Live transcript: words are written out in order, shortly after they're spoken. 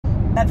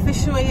That for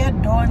sure you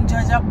don't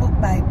judge a book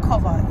by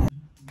cover.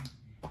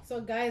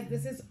 So guys,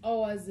 this is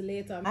hours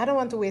later. I don't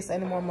want to waste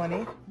any more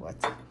money, but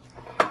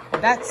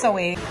that's a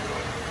way.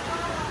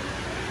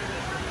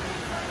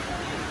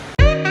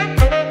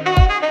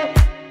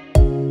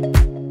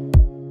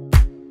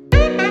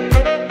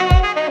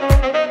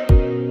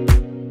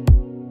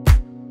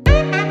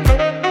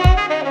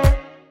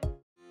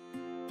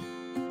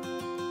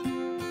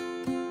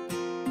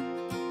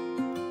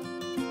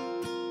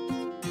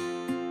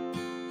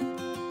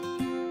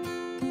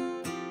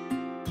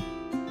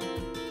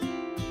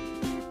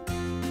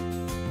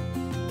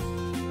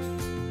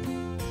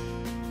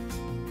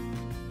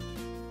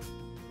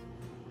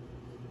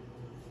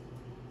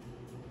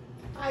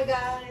 Hi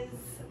guys,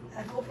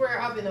 I hope we're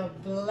having a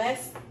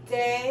blessed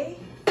day.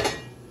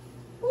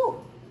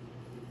 Woo,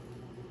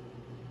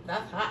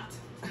 that's hot.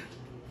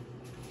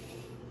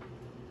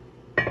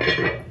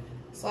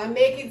 So I'm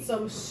making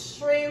some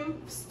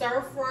shrimp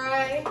stir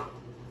fry.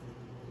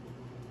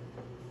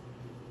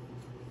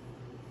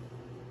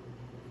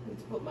 Need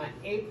to put my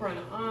apron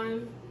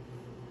on.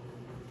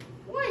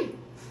 Wait.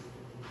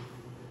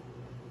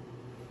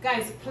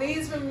 Guys,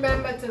 please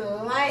remember to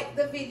like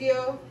the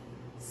video.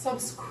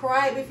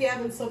 Subscribe if you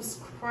haven't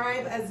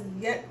subscribed as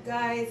yet,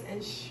 guys,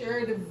 and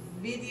share the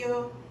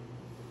video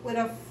with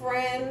a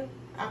friend,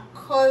 a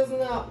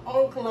cousin, a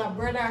uncle, a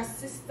brother, a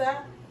sister,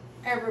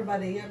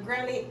 everybody, your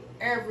granny,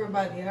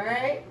 everybody. All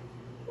right.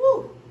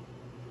 Woo.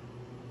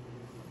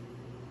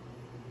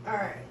 All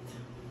right.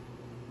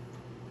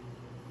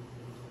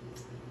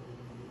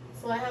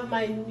 So I have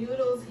my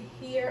noodles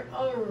here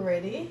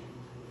already,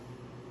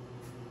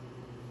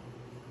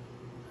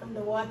 and the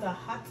water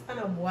hot and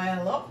a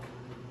boil up.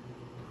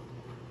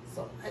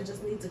 So I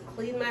just need to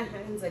clean my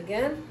hands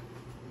again.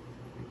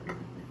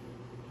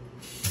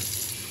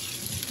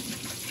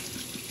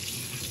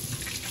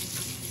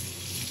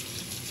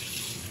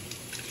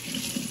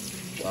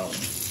 Wow,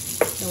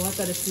 the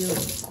water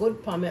feels good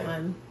for me,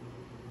 man.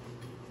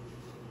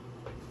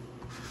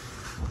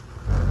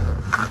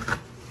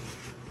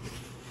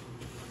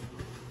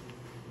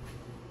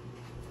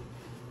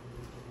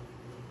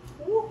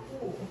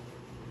 Woohoo!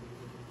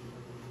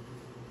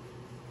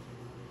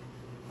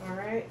 All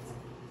right.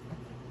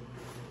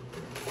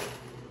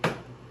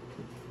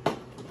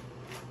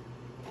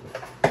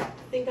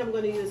 I think I'm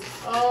going to use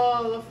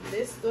all of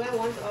this. Do I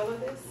want all of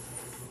this?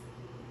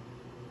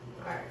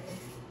 Alright.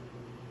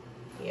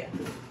 Yeah.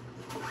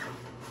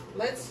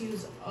 Let's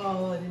use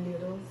all of the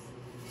noodles.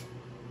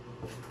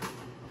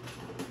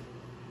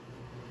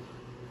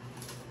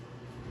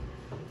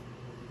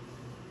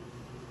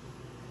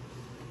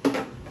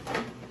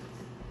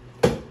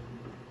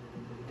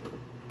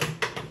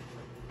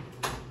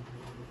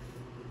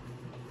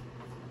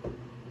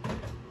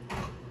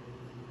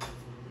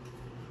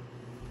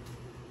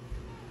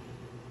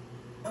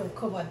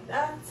 Cover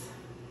that.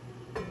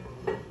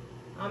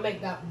 I'll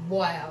make that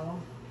boil.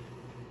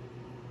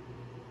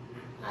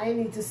 I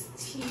need to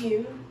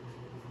steam,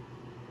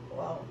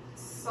 well,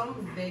 some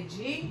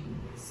veggie.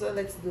 So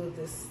let's do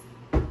this.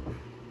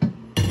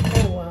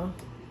 Oh wow.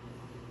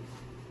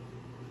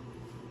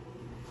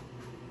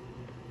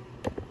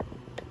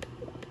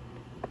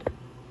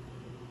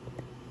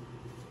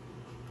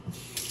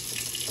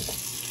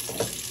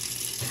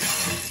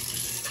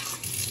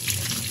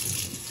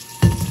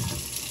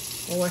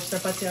 I washed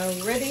chapati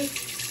already.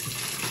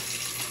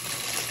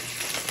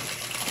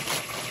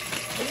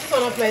 This is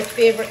one of my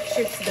favorite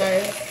chips,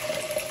 guys.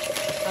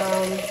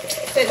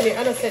 St.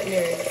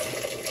 Mary's.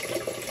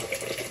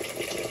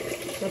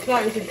 The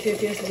plantain chip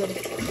tastes good.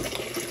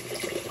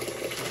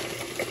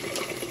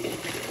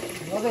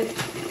 Love it.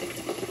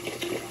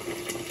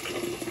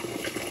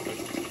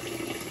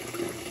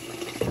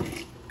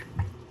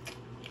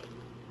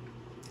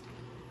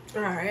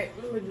 Alright,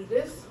 let me do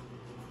this.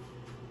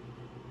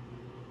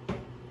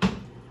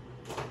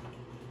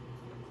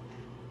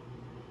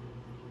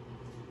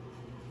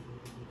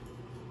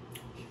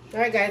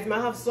 Alright guys, I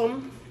have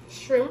some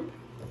shrimp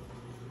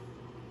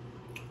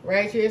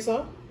right here,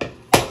 so.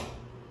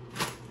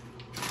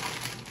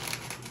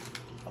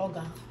 Oh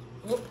god.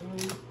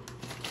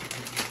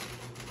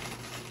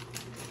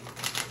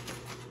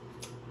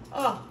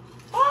 Oh.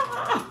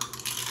 Ah.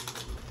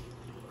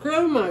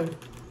 Come on.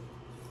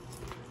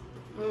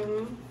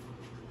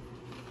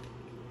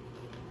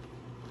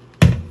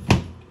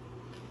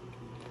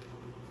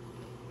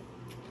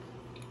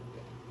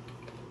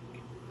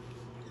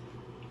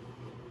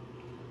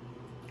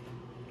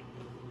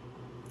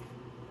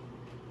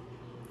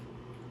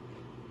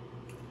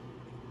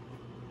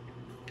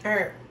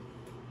 Alright,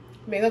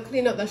 I'm gonna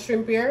clean up the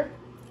shrimp here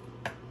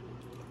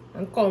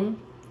and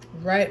come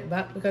right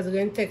back because it's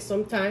going to take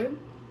some time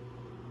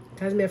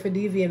because I have to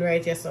deviate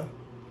right here. So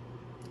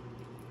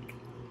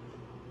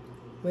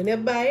when you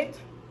bite,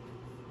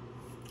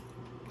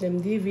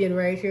 them deviate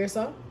right here,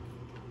 so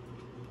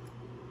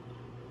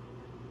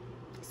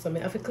I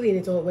have to clean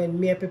it out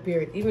when I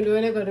prepare it. Even though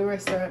when I go to the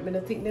restaurant, I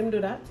don't think them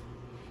do that.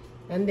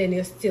 And then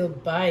you still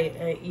buy it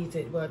and eat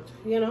it, but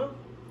you know,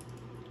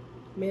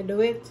 I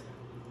do it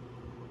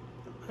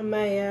on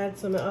my yard,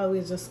 so I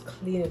always just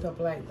clean it up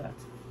like that.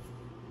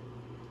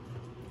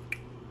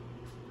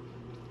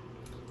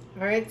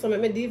 Alright, so let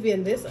me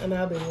devein this and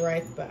I'll be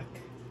right back.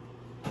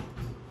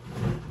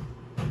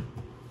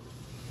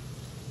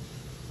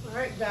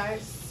 Alright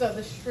guys, so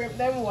the shrimp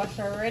them wash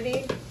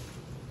already.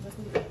 Just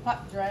need to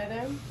pot dry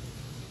them.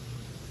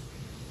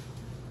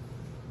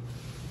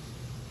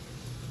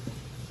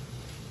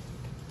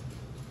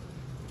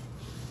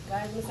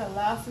 Guys, Mr.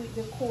 last week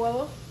the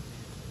coal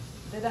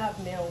did have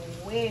no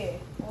way.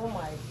 Oh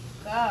my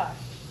gosh.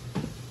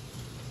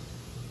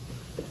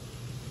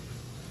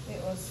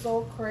 It was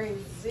so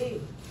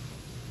crazy.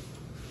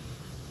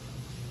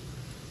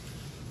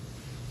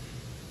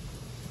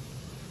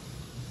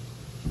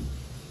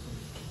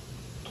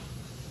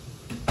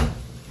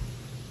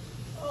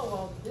 Oh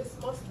well, this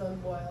must done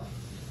boil.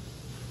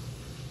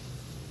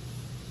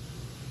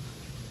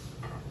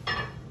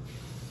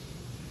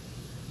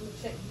 We'll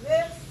check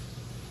this.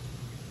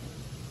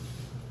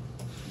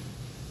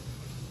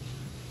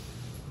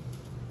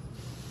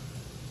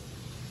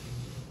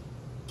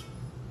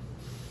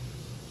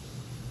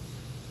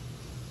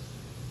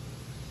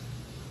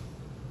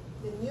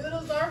 The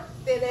noodles are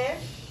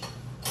finished.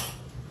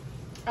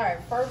 All right,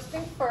 first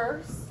thing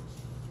first,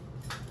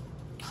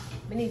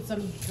 we need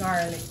some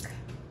garlic.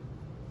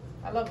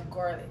 I love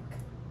garlic.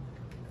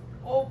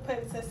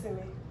 Open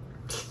sesame.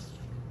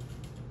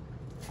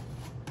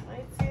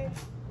 Mighty.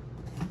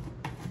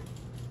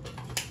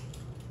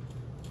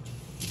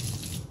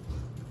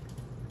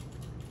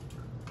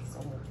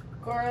 Some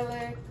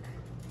garlic.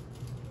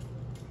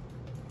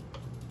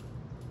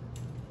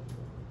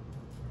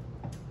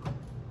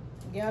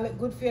 Garlic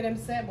good for them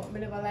say, but I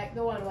never like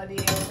the one where they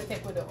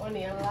take with the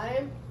onion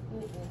lime.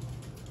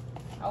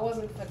 I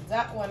wasn't for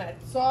that one at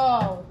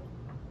all.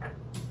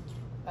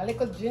 A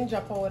little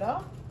ginger powder.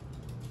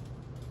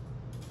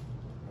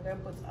 I'm gonna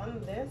put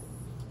on this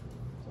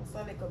just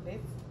a little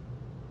bit.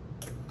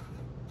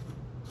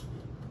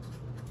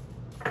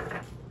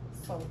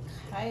 Some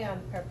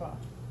cayenne pepper.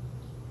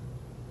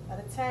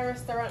 At the Thai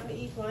restaurant we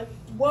eat one.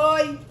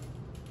 Boy!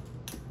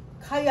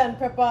 Cayenne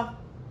pepper.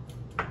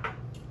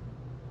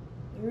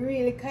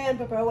 Really cayenne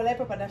pepper, I will like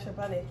pepper dash up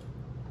on it.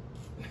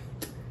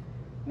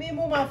 Me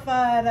mama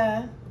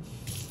father.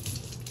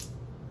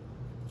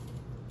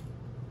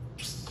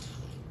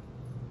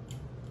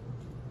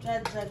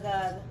 Jaja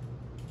God.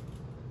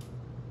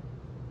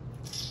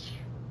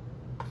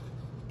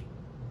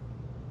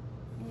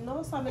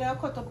 No, somebody I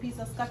cut a piece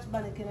of scotch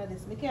bonnet in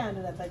this. Me can't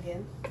do that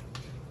again.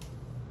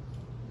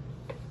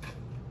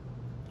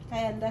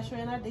 Cayenne dash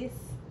in this.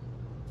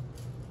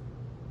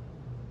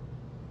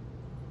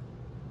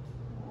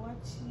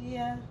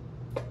 Yeah.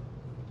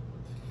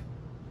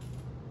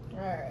 All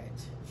right.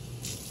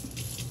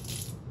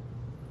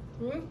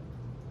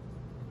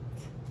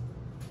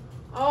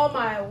 Oh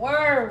my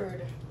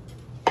word.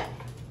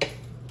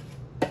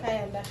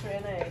 Cayenne dash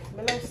very nice.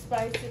 A little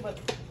spicy, but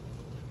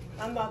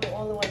I'm not the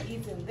only one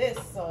eating this,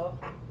 so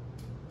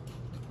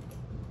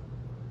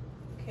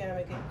can't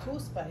make it too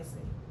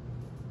spicy.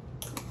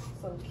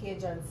 Some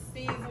Cajun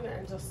seasoning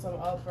and just some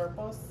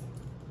all-purpose.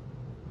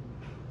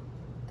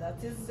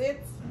 That is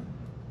it.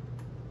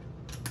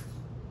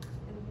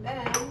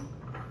 Then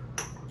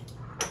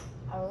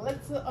a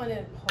little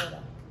onion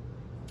powder.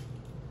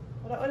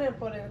 What the onion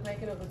powder is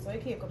like it up so I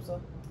cake up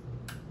so.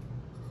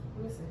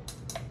 Let me see.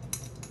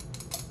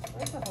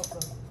 What's that up so?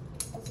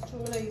 That's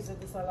true, I use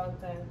it this a long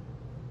time.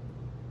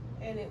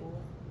 Anyway.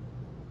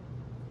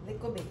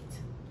 Little bit.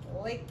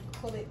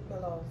 Little bit, my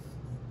love.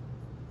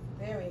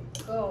 There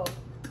we go.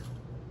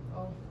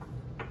 Oh.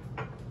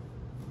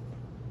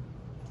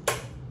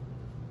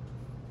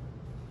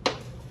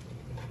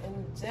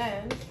 And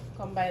then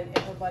combine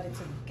everybody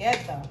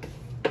together.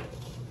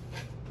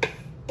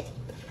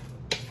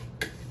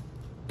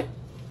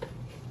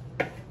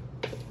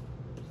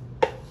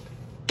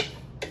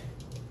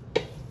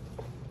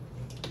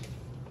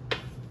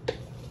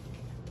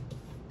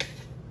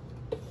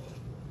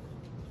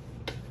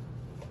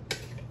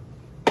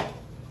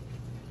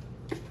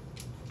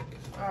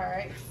 All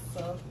right,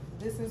 so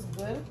this is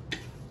good.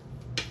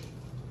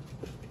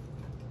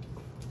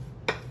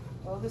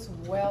 Well, this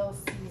well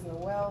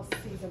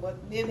seasoned, but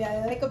maybe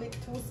a little bit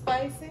too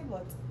spicy,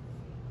 but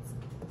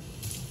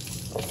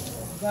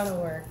it's gonna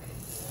work.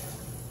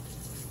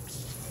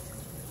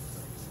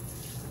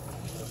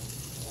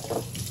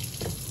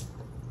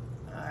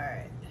 All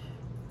right.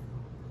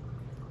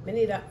 I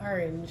need an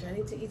orange. I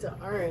need to eat an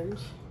orange.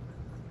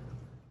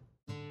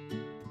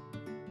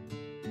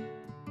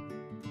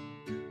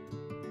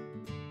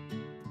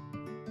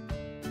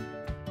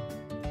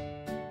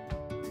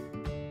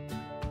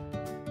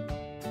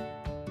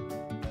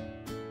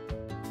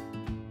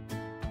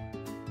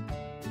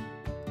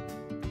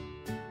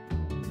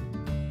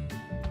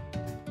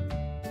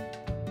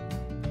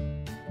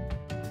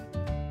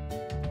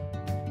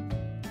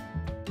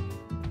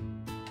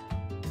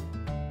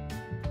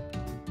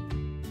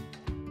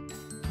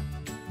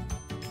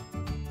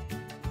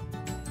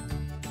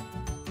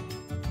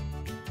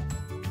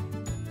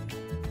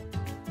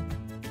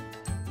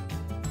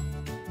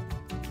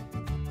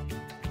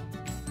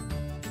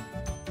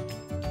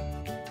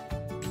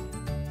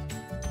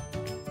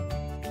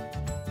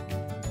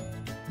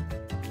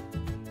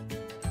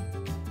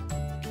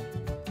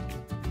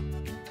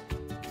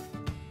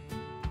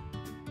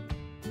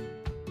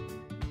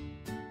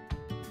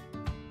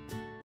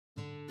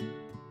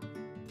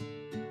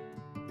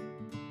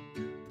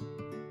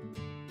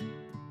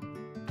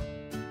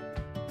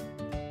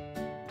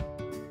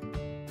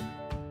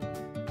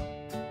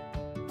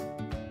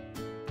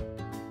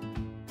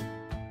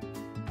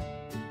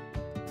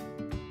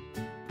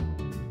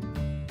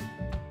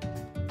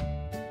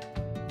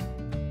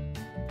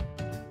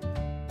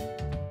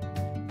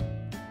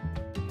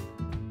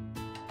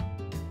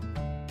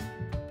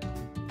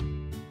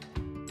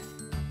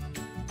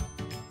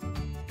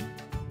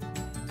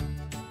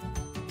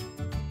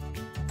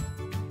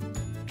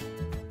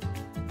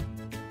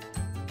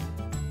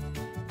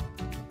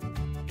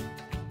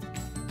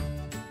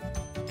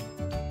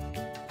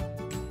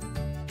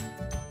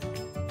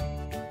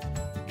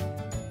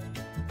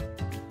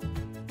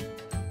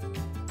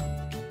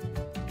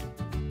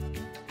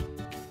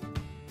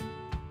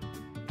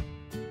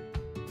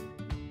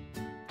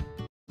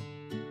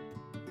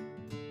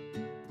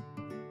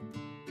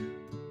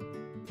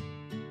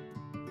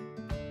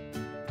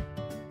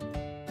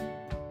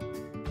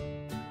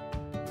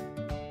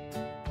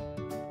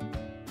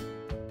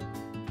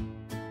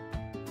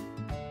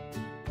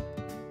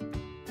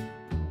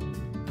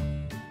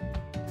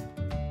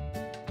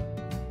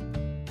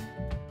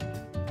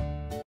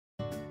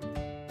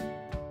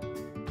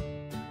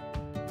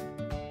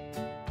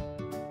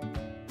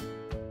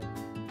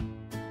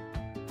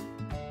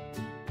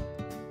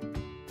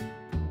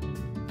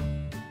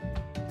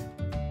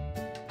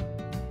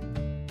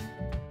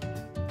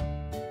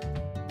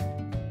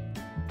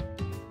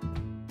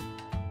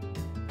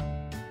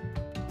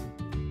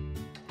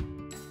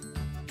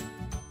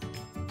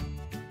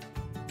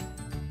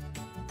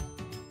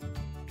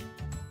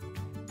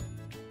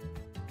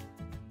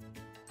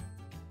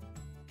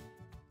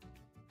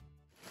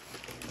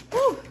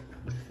 Whew.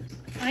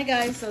 Hi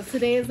guys, so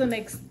today is the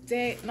next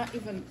day. Not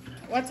even,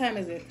 what time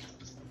is it?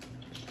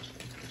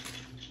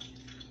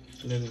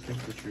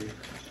 11:53.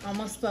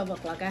 Almost 12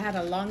 o'clock. I had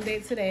a long day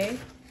today,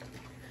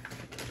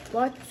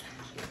 but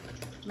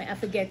I have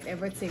to get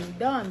everything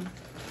done.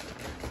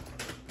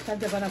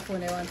 Can't have on a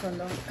phone, I want to turn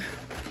down.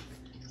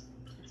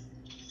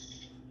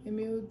 Let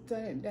me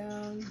turn it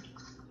down.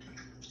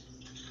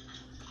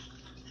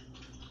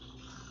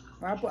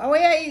 Oh,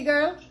 where you eat,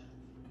 girl?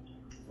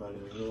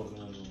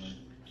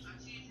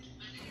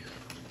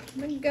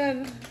 My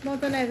God,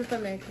 not nice to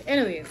make.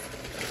 Anyways,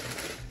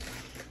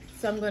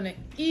 so I'm gonna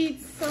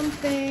eat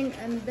something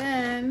and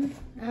then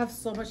I have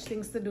so much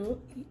things to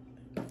do.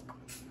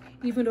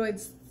 Even though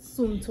it's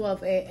soon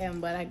 12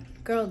 a.m., but a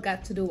girl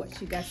got to do what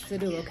she got to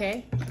do,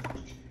 okay?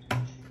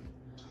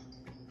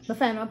 But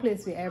find my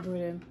place with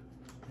everything.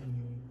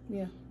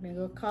 Yeah, I'm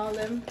gonna go call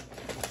them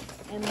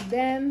and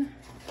then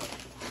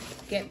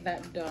get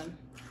that done.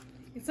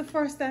 It's the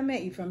first time I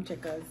eat from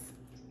Checkers.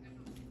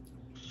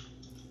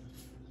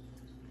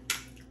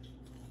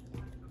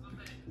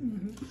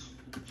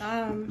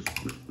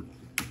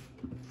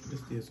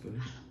 This tastes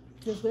good.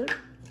 Just good.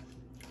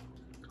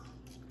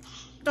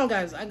 Oh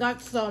guys, I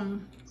got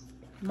some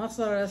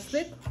mozzarella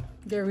stick.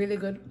 They're really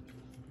good.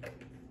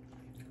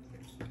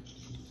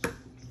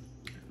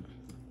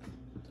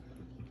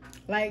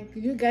 Like,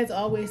 you guys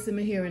always see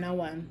me here in a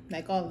one,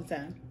 like all the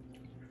time.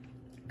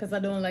 Because I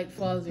don't like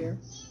falls here.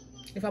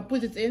 If I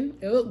put it in,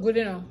 it look good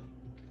enough.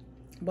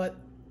 But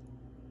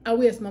I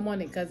waste my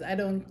money because I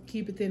don't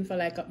keep it in for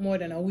like more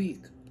than a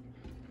week.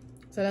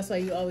 So that's why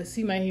you always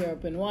see my hair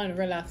up in one,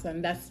 relax,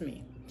 and that's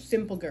me.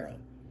 Simple girl.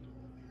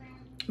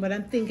 But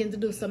I'm thinking to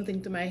do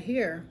something to my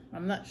hair.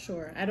 I'm not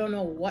sure. I don't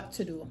know what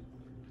to do.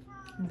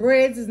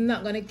 Braids is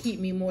not going to keep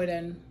me more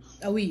than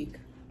a week.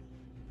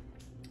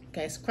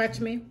 Okay, scratch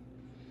me.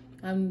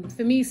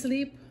 For me,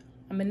 sleep.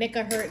 My neck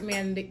hurt me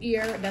and the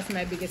ear, that's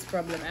my biggest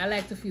problem. I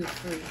like to feel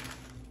free.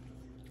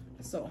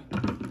 So,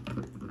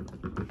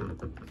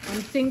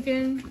 I'm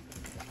thinking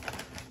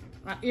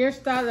an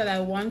hairstyle that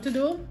I want to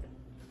do.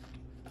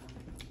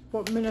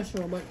 But I'm not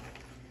sure, but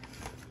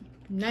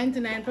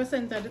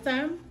 99% of the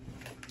time,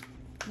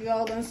 you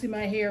all gonna see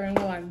my hair in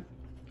one.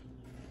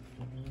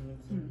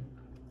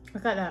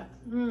 Look at that.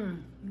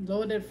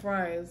 Loaded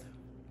fries.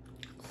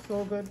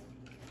 So good.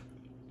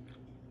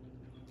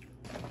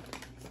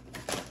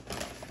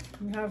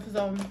 We have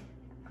some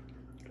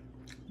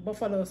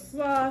buffalo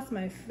sauce,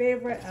 my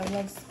favorite. I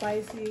love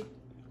spicy.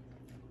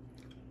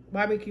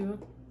 Barbecue.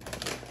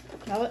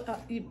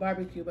 I'll eat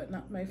barbecue, but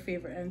not my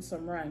favorite. And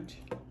some ranch.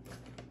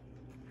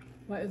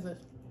 What is it?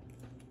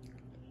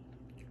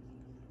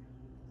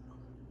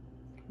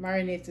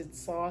 Marinated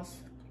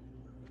sauce.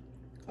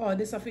 Oh,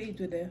 this I have to eat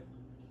with the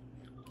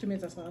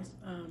tomato sauce.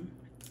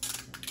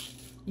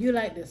 You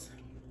like this?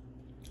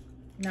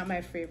 Not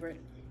my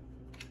favorite.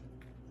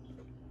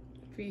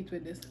 If you eat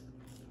with this.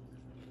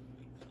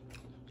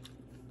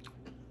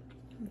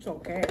 It's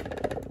okay.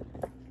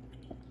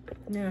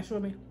 Yeah, show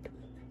me.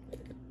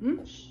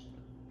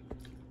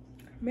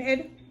 My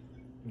head?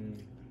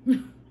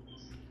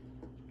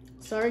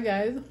 Sorry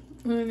guys.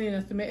 I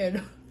need to my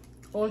head.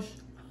 Osh.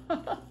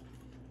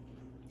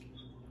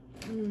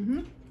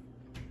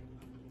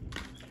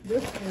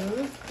 This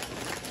is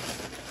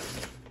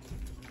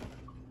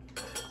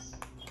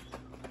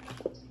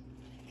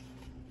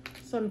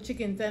some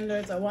chicken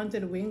tenders. I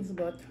wanted wings,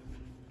 but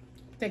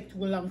it took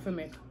too long for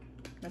me.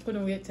 I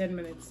couldn't wait 10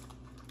 minutes.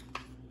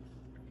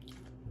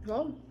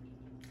 Well,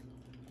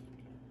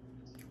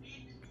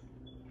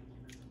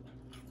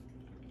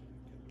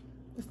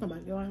 it's not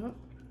bad. You want it?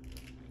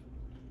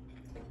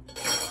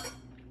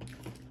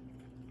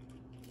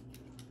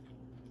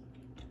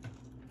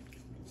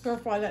 So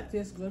far, that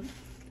tastes good.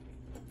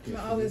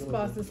 I always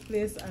pass this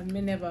place and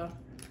me never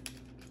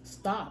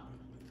stop.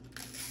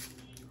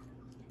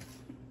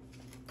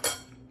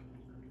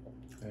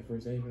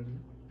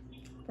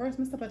 First,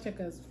 Mr. For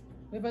Checkers.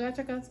 You ever got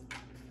Checkers?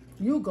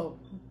 You go.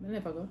 I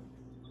never go.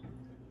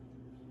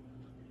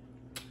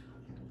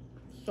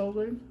 So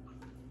good.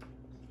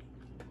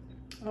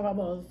 How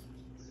about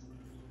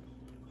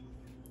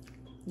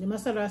the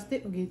mozzarella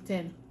stick? We give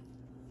 10.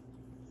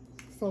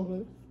 So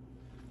good.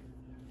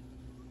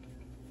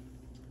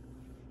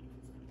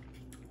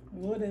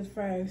 Loaded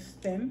fries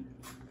 10.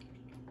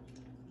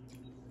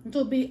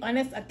 To be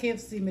honest, at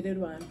KFC me did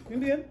one.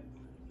 Maybe.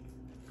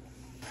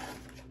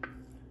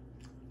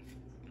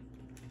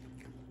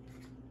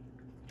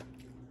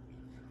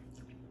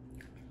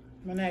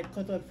 When I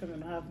cut out for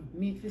them, I have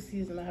meat to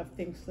season, I have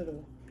things to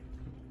do.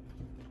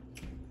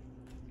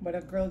 But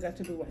a girl got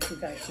to do what she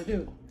got to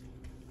do.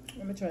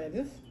 Let me try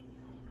this.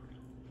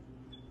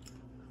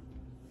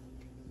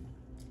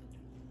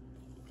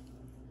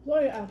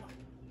 What are you?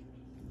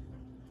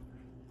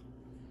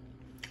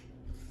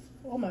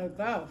 Oh my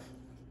gosh.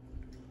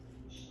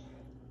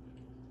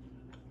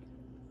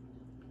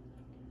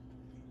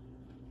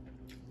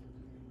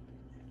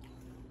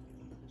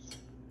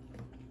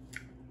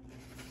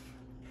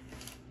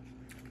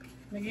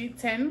 Maybe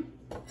 10,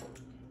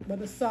 but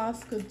the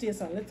sauce could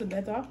taste a little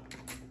better.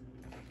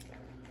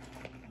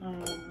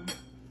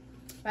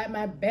 like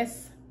my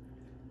best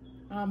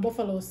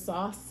buffalo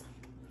sauce,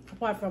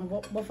 apart from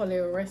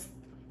buffalo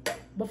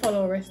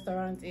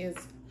restaurant, is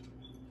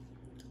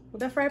what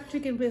that fried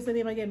chicken place the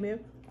name again, babe?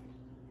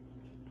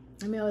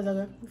 I mean, always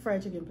a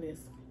fried chicken place.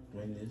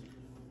 Wendy's?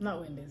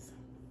 Not Wendy's.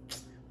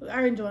 The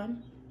orange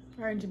one,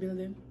 orange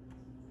building.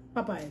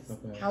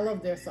 Popeyes. I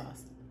love their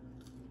sauce.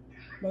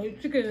 But the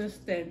chicken is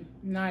thin,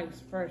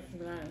 nice, fresh,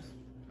 nice.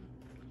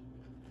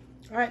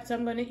 Alright, so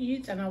I'm gonna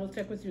eat and I will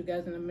check with you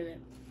guys in a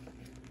minute.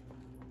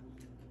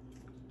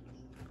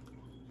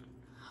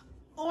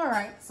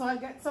 Alright, so I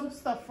got some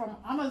stuff from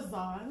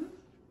Amazon.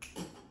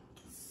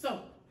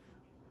 So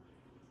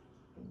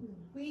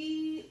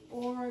we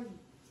are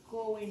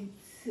going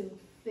to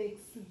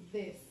fix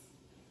this.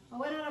 Oh,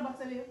 wait, no,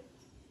 box of you.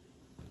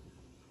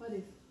 What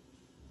is?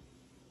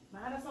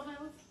 Might have something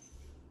else?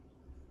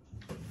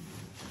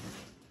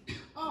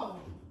 Oh.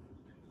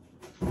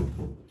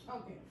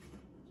 Okay.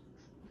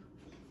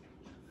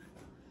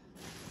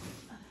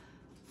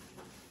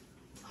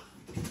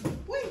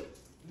 Wait.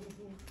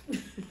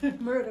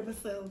 Murder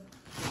myself.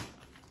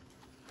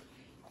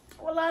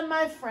 Well, on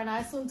my friend,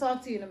 I soon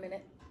talk to you in a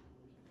minute.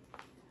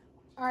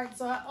 Alright,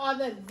 so I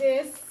ordered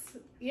this.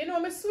 You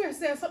know, I swear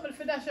say something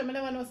for that show. I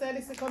never know say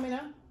this is coming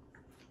up.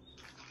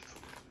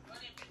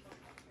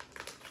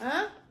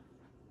 Huh?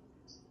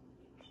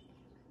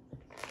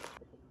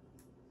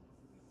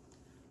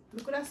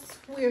 I could have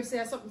swear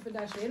say something for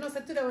that show. You know, so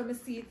today when I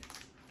see it.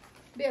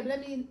 Babe, let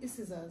me the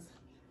scissors.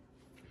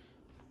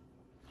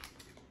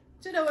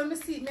 Today when I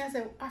see it, I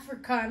say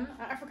African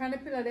the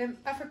pillar them,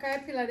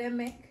 Africa pillar them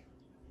make.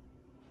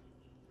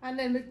 And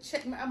then we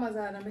check my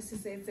Amazon and I see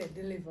say it said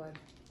delivered.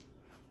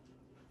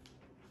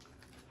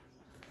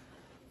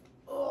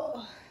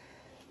 Oh.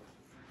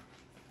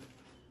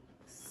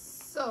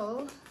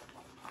 So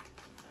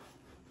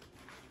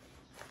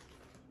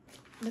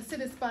I see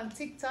this on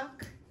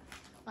TikTok.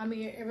 I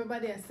mean,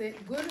 everybody has said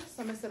good,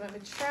 so I said let me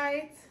try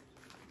it.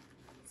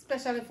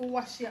 Especially if you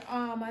wash your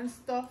arm and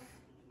stuff.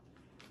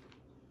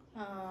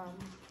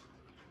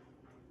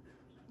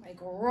 Like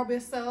rub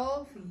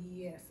yourself.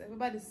 Yes,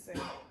 everybody said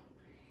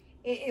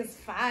it is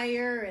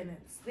fire and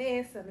it's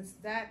this and it's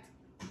that.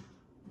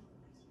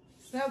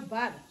 It's not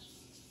bad.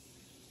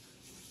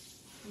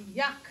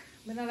 Yuck.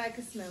 I don't like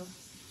the smell.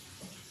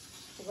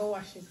 I'll go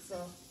wash it. So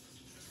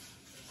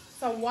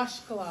it's a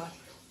washcloth.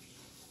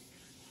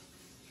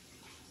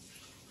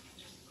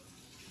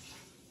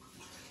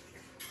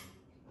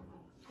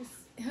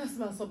 It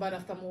smells so bad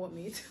after more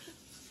meat.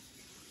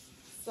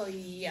 So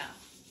yeah.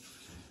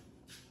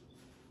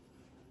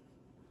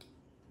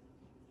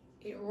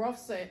 It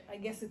roughs it. I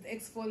guess it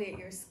exfoliates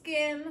your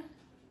skin.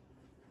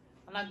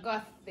 And I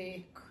got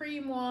the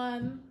cream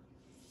one.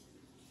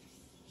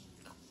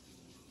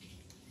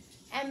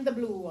 And the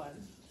blue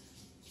one.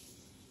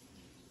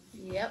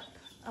 Yep.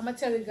 I'm gonna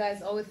tell you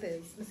guys how it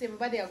is. I see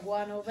everybody are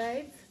going over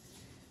it.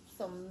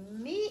 So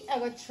me, I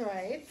gonna try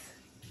it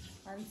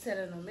and tell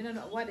you no. I don't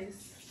know what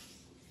is.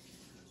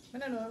 I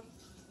don't know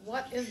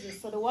what is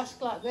this. So the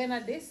washcloth going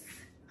at this.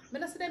 I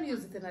don't see them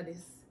use it in a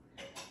this.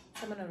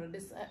 I don't know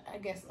this. I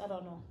guess I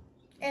don't know.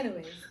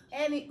 Anyways,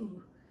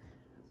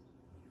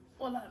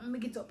 hold on, let me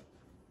get up.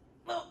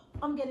 Oh,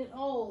 I'm getting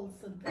old.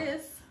 So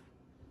this,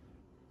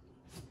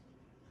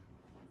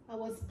 I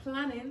was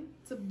planning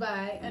to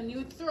buy a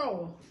new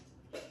throw,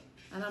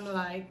 and I'm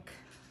like,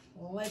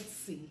 let's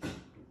see,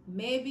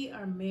 maybe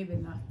or maybe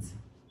not.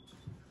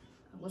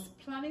 I was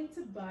planning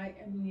to buy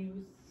a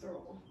new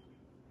throw.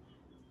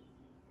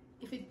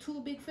 If it's too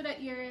big for that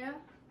area,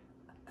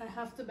 I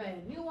have to buy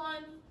a new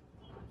one.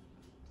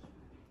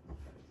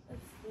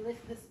 Let's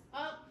lift this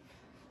up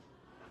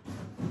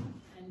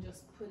and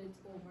just put it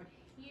over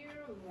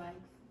here like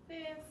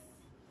this.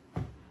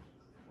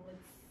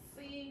 Let's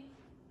see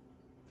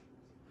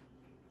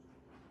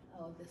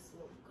how this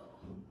will go.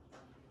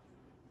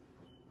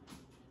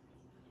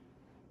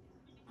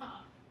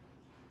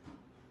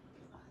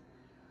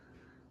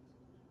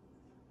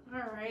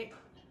 All right,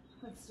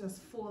 let's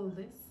just fold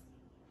this.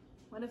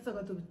 What if I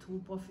got to be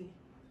too puffy?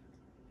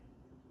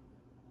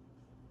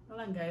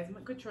 Hold on, guys, I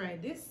could try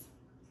this.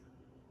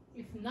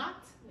 If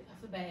not, we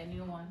have to buy a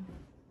new one.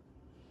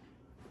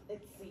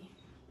 Let's see.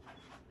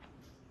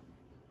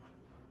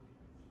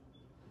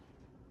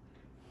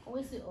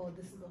 Always see how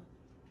this go.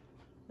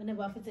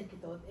 Whenever I have to take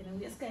it out.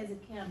 And this guys,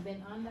 it can't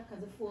bend under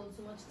because it folds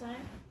so much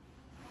time.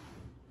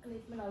 And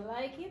if I don't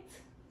like it,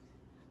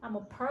 I'm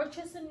gonna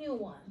purchase a new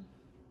one.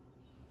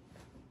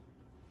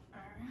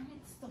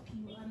 Alright, stop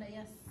you under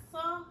your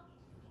saw.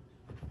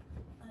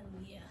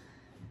 And yeah.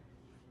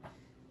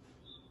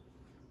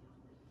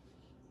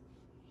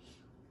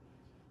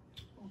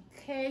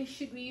 Okay,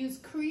 should we use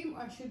cream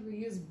or should we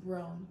use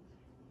brown?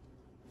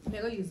 I'm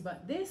gonna use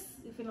but this.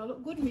 If it don't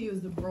look good, we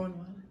use the brown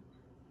one.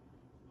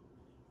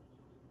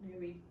 There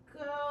we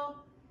go.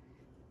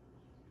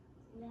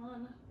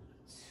 1,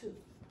 2.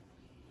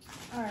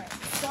 Alright,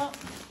 so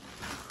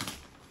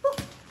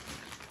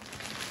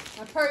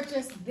I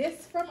purchased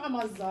this from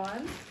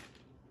Amazon.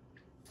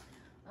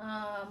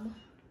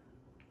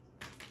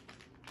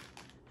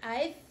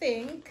 I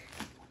think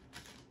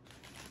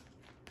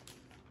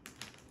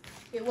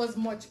it was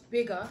much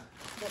bigger,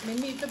 but we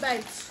need to buy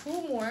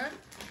 2 more.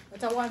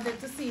 But I wanted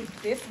to see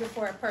this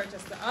before I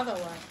purchase the other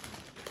one.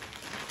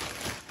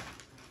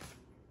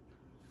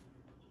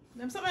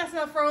 Them something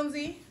smell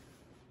frownsy.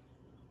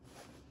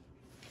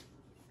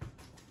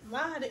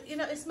 Man, you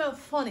know, it smells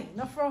funny.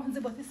 Not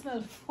frownsy, but it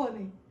smells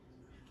funny.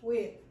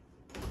 Wait.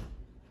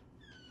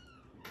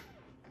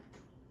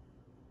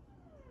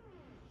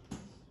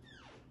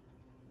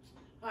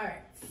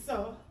 Alright,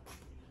 so.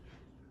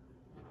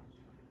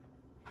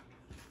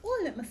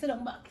 Oh, let me sit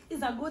down back.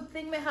 It's a good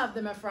thing we have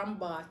them from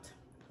Bot.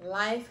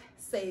 Life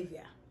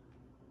Savior.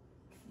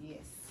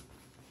 Yes.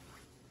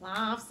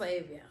 Life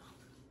Savior.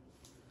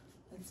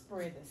 Let's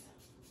spray this.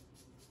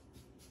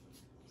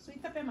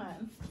 Sweet up,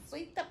 man.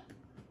 Sweet up.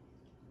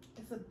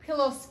 It's a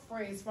pillow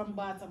sprays from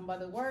Bath and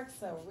Body Works,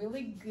 so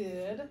really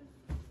good.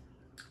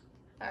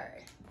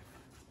 Alright.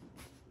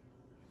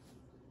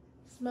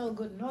 Smell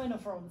good, no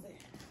enough frownsy.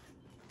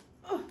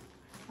 Oh,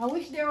 I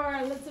wish they were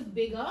a little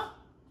bigger,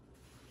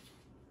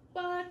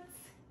 but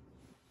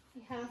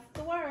it has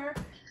to work.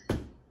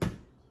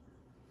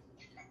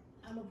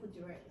 I'm gonna put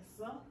you right there,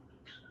 so.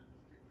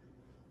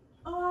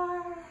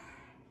 Or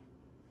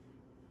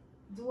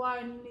do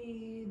I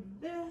need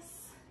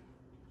this?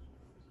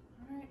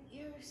 Right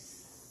here,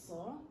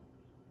 so.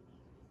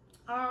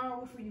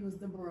 Or if we use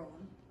the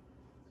brown.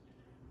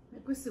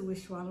 Let me see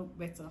which one look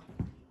better.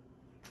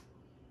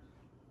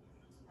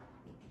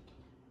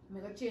 I'm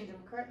gonna change the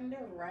curtain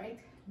there right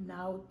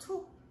now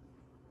too.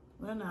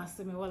 Well, now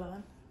see me well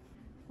on.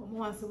 But I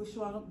want to see which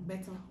one look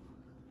better.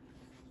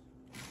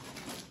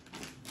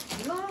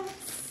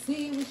 Let's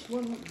see which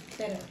one looks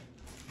better.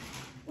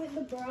 With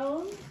the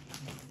brown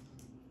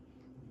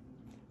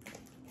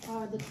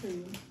or the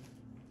cream.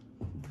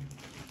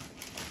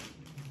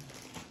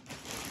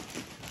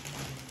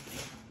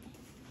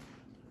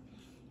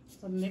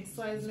 So next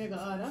size mega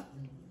order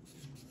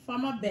for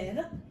my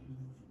bed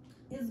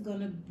is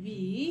gonna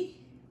be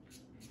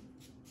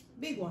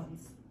big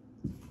ones.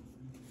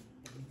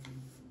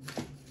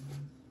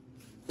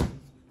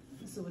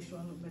 Let's see which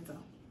one look better.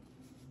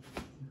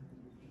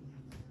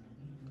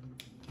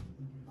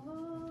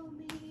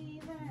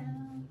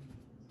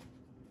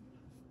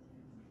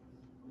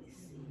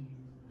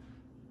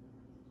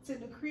 Take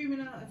the cream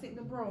in, I think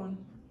the brown.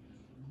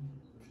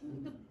 I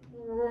think the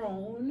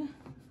brown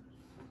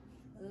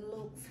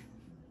looks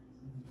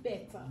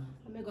better.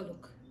 Let me go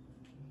look.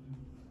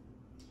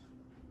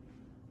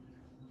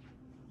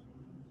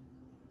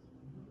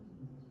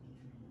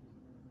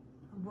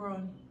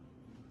 Brown.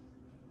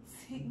 I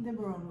think the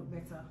brown look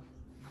better.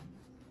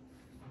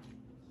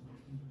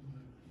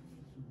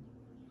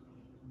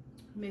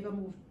 I'm gonna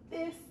move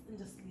this and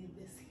just leave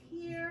this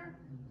here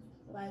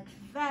like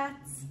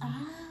that.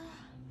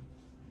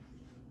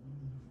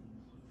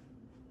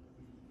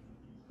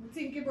 I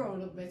think your brown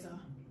look better.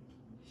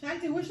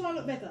 Shanti, which one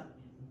look better?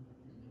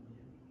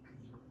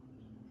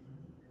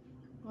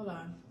 Hold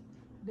on.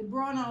 The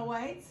brown or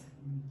white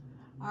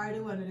or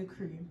the one with the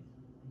cream?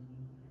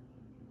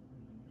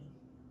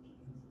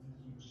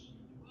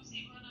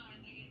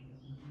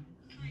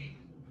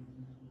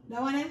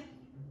 That one, eh?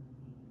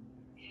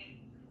 Yeah.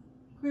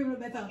 Cream look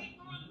better.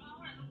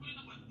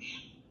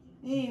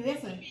 Hey,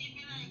 listen.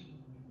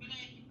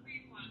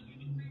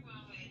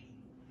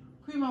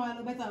 Cream and white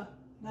look better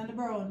than the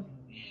brown.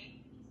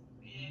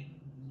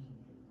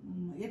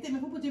 You think I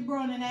could put the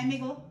brown in that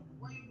middle?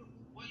 What you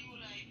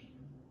like?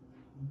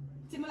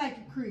 Think I like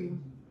a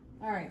cream.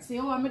 Alright, so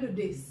you want me to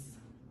do this?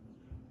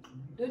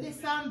 Do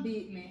this and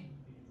beat me.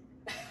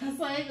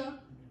 So I go.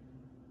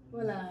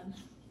 Hold on.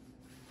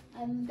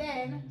 And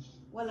then,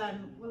 hold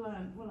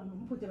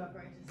on. Put it back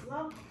right as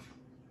well.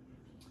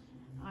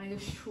 Are you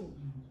sure?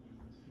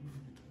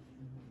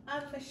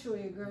 I'm gonna show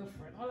your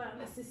girlfriend. Hold on,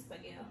 my sister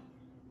girl.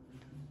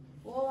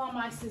 Oh,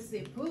 my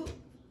sister poo.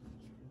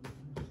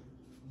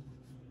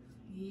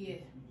 Yeah,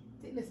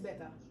 I think this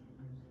better.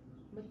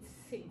 But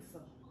I think so.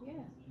 Yeah.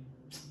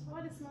 How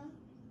about this, man?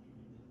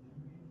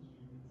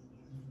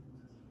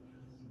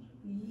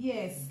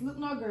 Yes. Look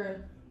now,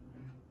 girl.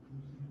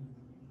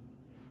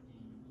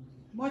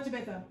 Much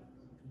better.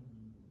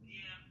 Yeah.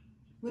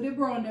 With the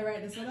brown there,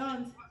 right? This one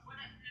on. What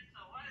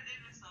is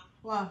this?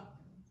 What?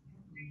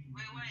 Wait,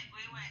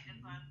 this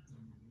one.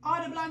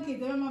 Oh, the blanket.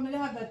 Remember,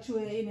 I have that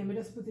tray in there. I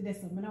just put it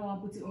this one. I don't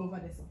want to put it over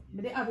this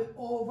one. I have it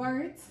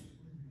over it.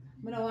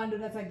 I don't want to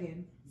do that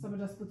again. So I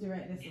just put it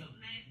right this one.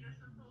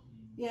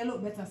 Yeah,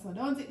 look better, so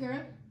don't it, girl?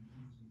 Right,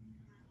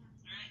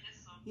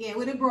 this one. Yeah,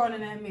 with the brown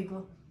in the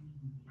middle.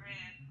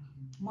 Right.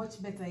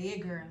 Much better, yeah,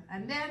 girl.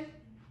 And then,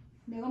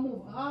 I'm going to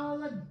move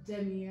all of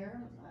them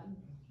here. Oh,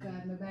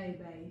 God, my bye.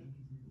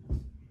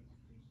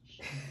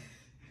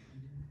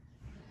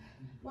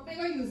 What am I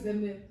going to use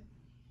them there?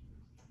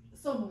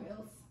 Somewhere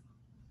else.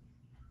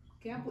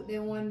 Can't put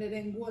them one there,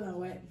 then go and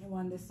white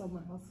one there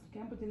somewhere else.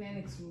 Can't put in the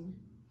next room.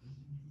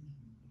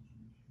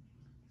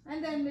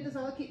 And then we just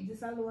have to keep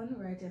this alone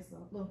right here,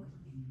 so look.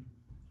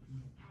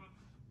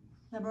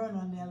 The brown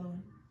one there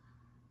alone.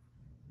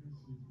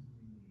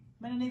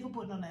 I don't need to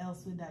put nothing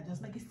else with that.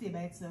 Just make it stay by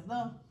itself,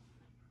 no?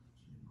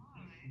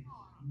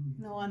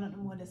 No, I not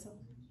more this.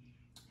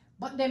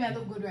 But they may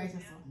look good right so.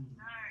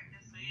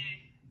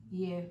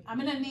 Yeah. I'm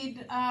gonna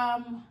need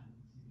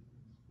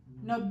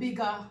no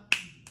bigger.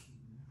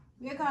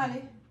 What you call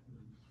it?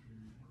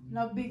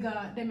 No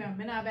bigger. Them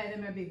I not buy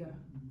them bigger.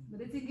 But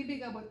they think it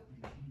bigger, but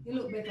it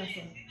look better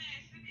so.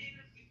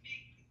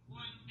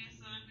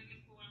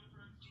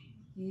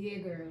 Yeah,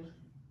 girl.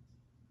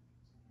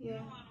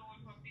 Yeah.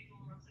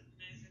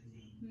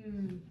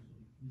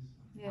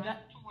 Yeah,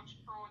 that.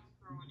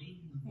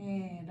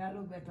 Yeah, that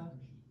look better.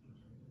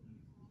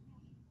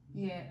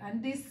 Yeah,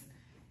 and this,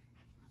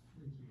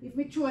 if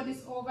me throw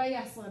this over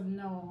here, so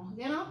no,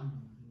 you know,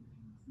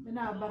 me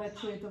not bother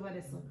throw it over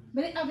there, so.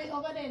 But it have it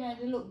over there and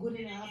it look good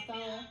in after.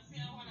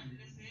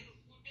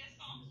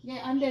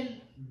 Yeah, and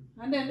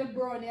then the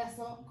brownie,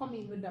 so come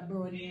in with the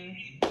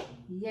brownie.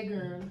 Yeah,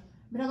 girl.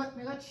 I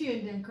go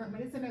change them curtain.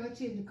 I say I go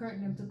change the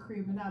curtain them to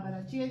cream. I not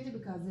bother change it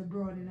because they're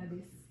brownie in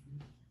this.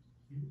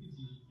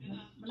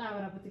 I not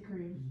bother put the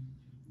cream.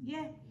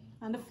 Yeah,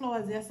 and the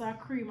flowers there so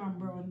cream and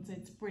brown, so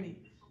it's pretty.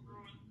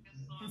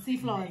 And see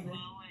flowers there.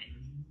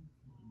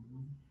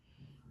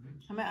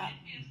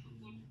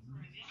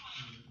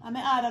 I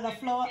may order the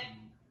flower.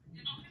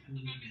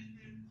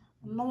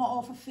 No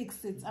one to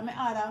fix it. I may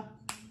order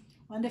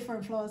one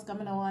different flowers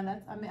coming on one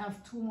that. I may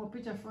have 2 more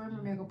picture frame.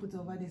 I may go put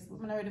over this, but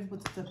I'm not ready to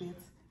put it up yet.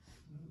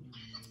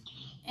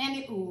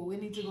 Anywho, we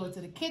need to go to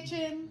the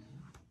kitchen.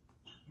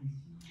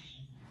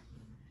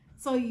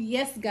 So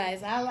yes,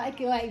 guys, I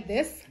like it like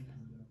this.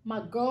 My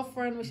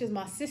girlfriend, which is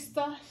my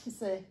sister, she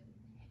said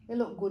it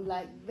look good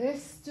like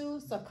this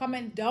too. So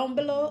comment down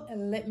below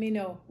and let me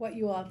know what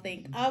you all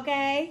think.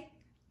 Okay?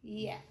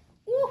 Yeah.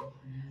 Woo!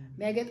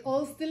 May I get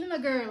old still in a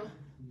girl?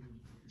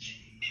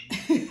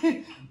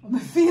 I'm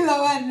feel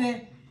one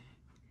day.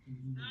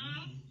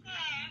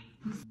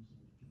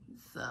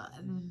 So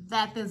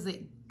that is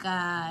it,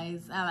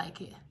 guys. I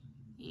like it.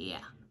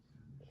 Yeah.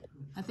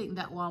 I think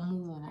that one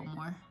move over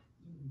more.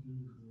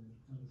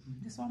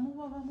 This one move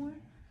over more?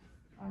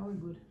 Are we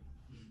good?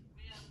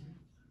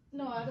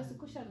 No, I just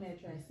cushion me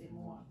try to say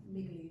more.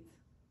 Miggle it.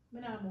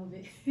 I'm not move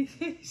it.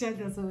 She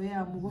just so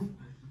yeah, move.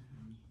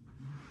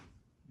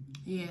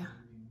 Yeah.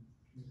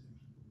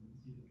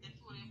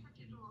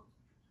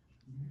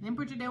 Them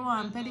pretty they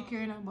want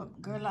pedicure now,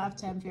 but girl have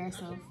time for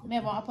yourself.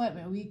 Never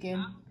appointment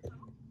weekend.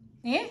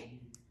 Eh?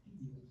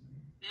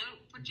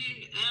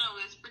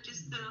 It's pretty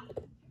still.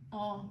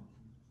 Oh.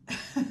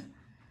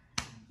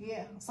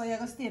 Yeah, so you're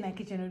gonna stay in the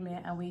kitchen with me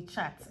and we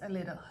chat a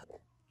little.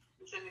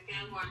 So we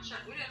can go and chat.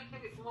 We didn't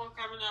pick it more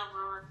coming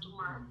over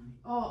tomorrow.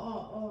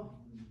 Oh.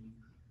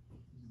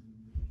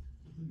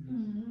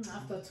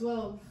 After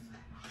 12.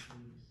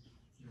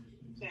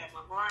 Yeah,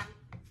 my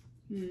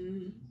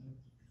boy.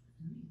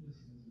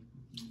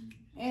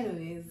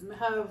 Anyways, I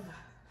have.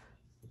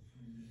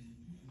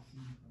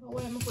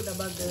 Where am I put the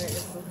bag there?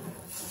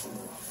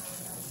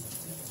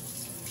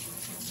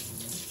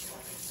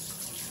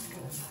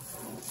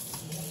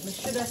 I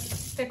should have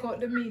take out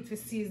the meat to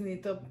season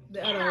it up.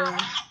 The other one.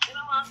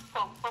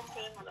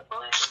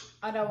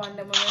 Other one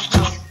that I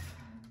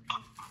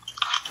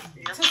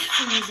have to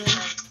season.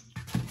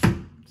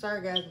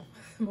 Sorry guys,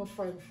 my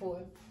friend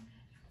phone.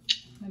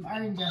 Them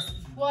oranges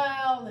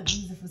spoil, they're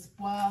easy for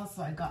spoil,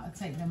 so I gotta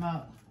take them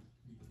out.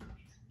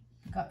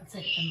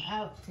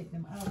 Take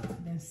them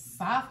out. They're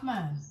soft,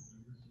 man.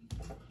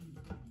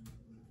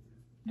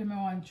 Give me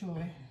one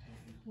chewy.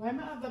 Why am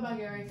I have the bag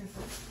here right now?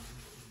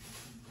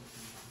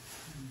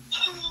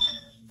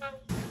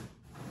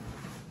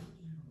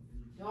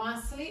 You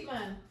want to sleep,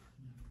 man?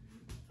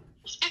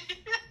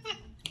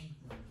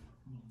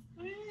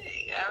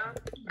 Yeah.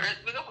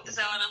 We're gonna put this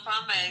out on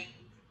my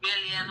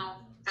belly and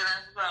tell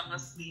I'm gonna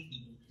sleep.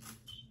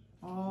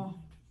 Oh.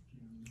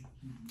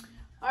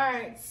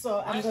 Alright,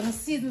 so I'm gonna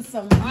season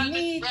some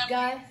meat,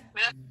 guys.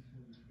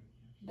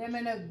 Them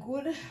in a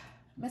good.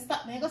 Me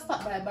go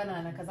start by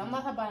banana because I'm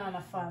not a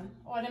banana fan.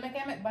 Or they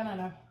make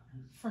banana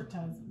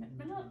fritters.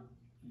 Me not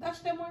dash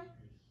them one.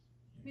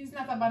 He's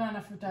not a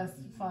banana fritters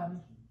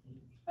fan.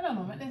 I don't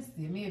know, let's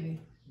see, maybe.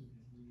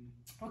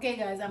 Okay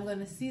guys, I'm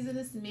gonna season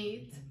this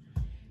meat,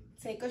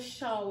 take a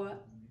shower,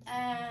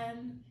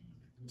 and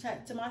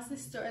chat to my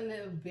sister a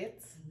little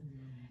bit,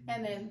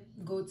 and then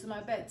go to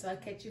my bed. So I'll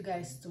catch you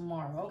guys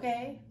tomorrow,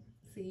 okay?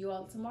 See you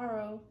all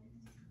tomorrow.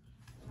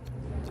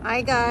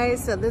 Hi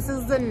guys, so this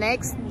is the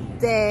next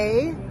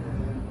day.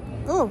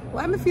 Oh,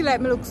 why do I feel like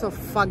me look so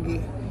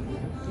foggy?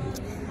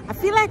 I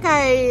feel like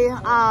I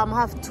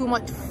have too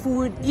much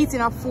food,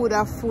 eating up food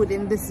or food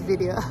in this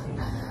video.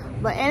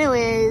 But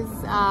anyways,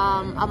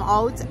 I'm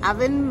out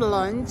having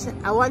lunch.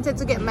 I wanted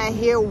to get my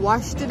hair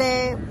washed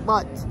today,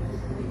 but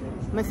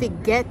I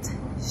forget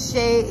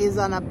Shay is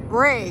on a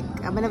break.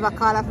 I never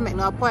called her to make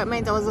no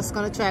appointment. I was just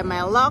gonna try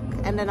my luck,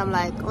 and then I'm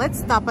like, let's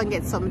stop and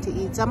get something to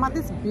eat. So I'm at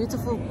this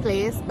beautiful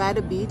place by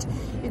the beach.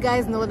 You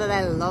guys know that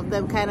I love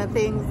them kind of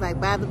things,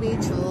 like by the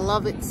beach.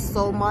 Love it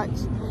so much.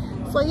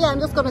 So yeah, I'm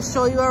just gonna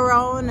show you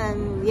around,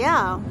 and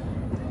yeah.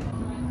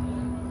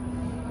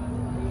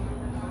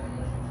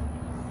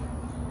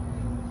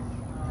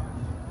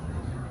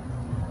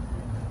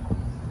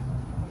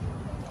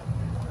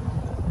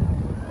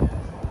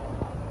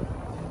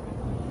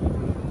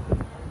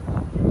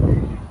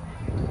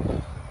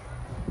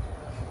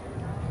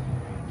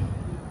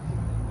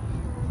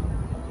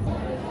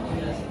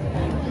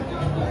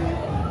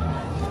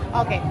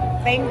 Okay,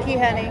 thank you,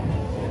 honey.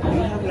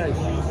 You have like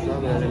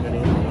strawberry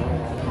lemonade.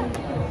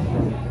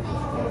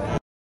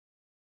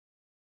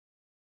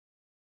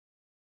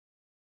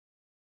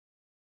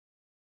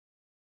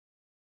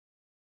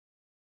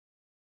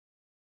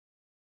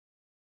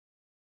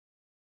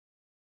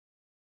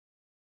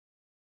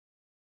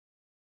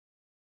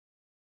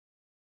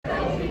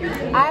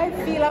 I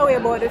feel away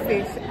about the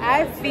fish.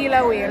 I feel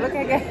away. Look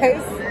at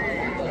guys.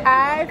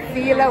 I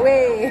feel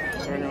away.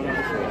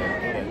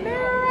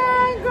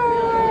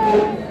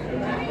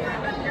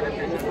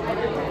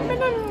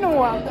 No,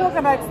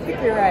 coconut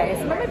sticky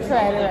rice. Let me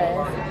try the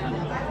rice.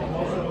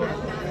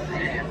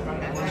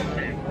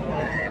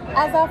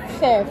 As a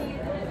chef,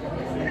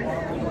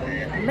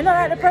 I don't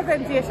like the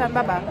presentation,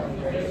 Baba.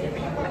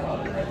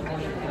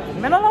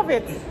 I don't love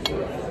it.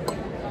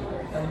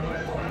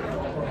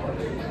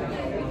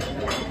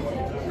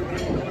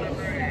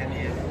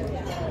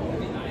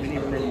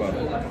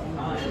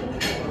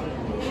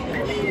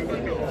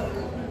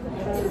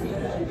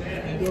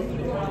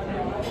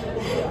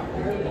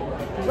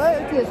 But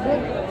it is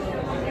good.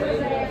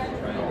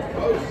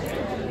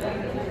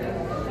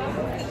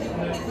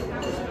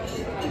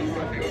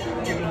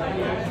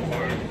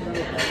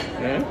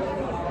 Yeah?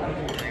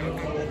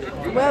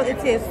 Well, it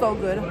tastes so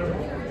good.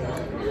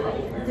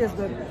 It tastes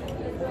good.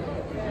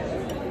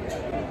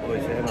 Oh,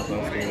 it's not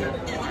fasting.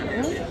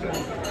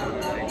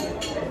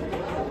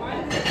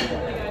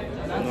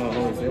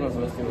 No, it's not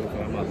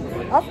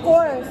fasting. Of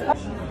course.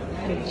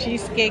 The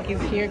cheesecake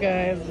is here,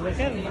 guys. Look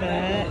at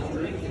that.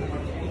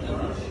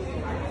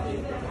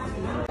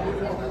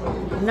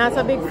 Not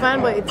a big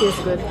fan, but it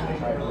tastes good.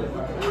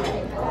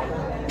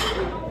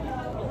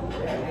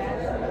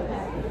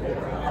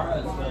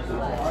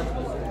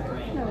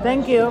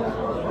 Thank you.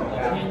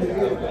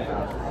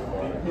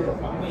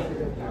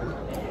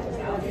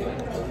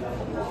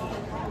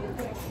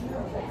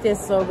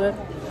 Tastes so good.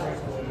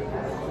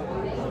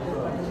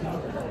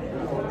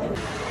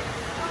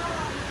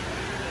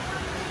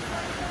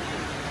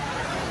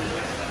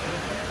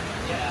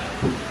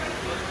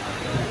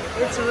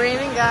 It's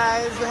raining,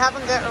 guys. We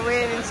haven't got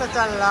rain in such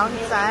a long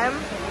time,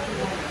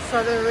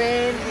 so the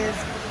rain is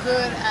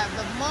good at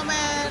the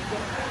moment.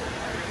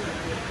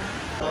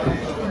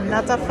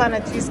 Not a fan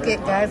of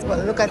cheesecake, guys,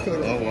 but look at it.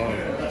 Oh, wow.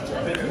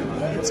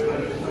 It's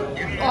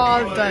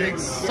all done.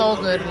 It's so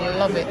good.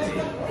 Love it.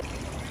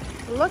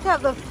 Look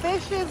at the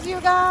fishes,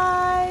 you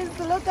guys.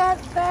 Look at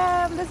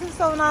them. This is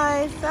so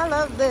nice. I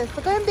love this.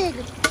 Look how big.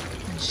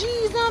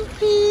 Jeez and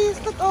peace.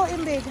 Look how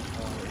big.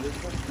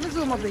 Let me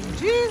zoom up big.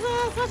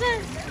 Jesus, what's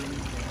it?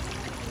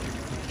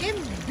 Him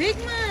big,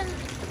 man.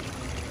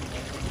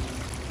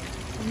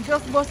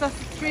 Just bust a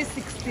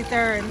 360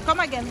 turn. Come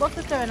again, bust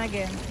the turn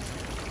again.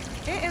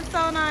 It is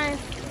so nice.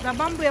 The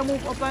bamboo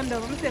move up and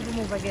down. Let me see if we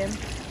move again.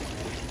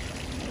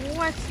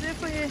 Watch the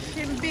fish.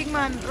 Him big,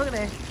 man. Look at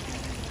that.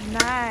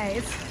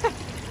 Nice.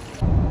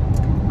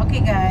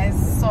 Okay, guys.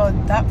 So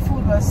that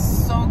food was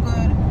so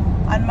good.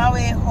 On my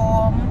way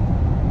home,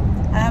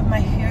 I have my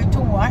hair to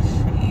wash.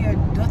 Hair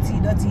dirty.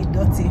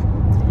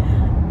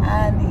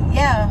 And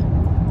yeah,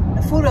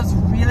 the food was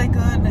really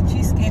good. The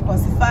cheesecake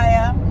was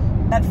fire.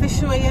 That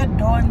fish where you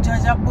don't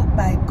judge a book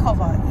by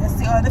cover. You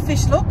see how the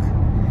fish look?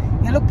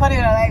 You look at it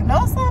like,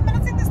 no, sir, I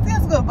don't think this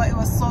tastes good, but it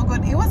was so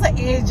good. It was an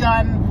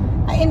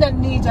Asian,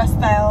 Indonesia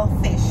style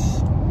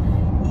fish.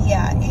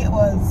 Yeah, it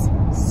was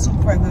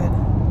super good.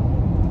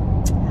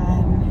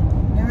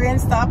 And the rain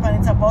stopped and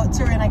it's about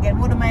to rain again.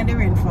 Wouldn't mind the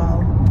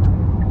rainfall.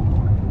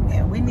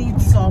 Yeah, we need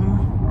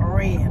some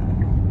rain.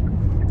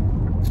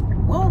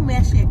 Whoa,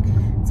 me shake.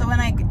 So when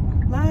I get,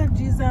 Lord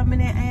Jesus, I'm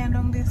in iron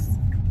on this.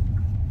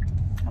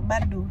 A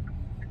bad do.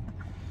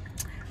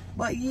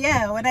 But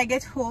yeah, when I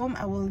get home,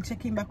 I will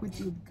check in back with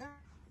you guys.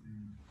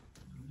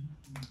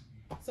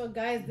 So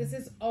guys, this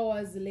is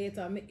hours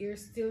later. My ear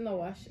still no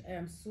wash. I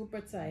am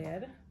super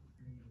tired.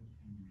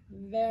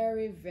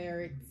 Very,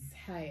 very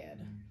tired.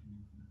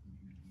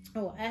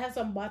 Oh, I have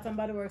some Bath and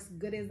Body Works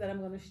goodies that I'm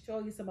going to show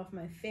you some of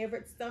my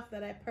favorite stuff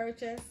that I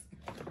purchased.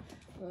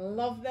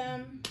 Love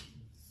them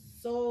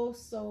so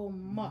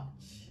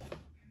much.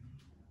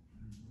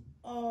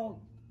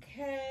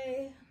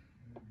 Okay.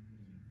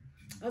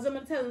 As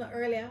I'm telling you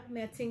earlier,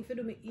 I think for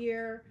do my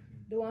ear,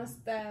 do one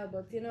style,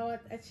 but you know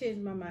what? I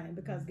changed my mind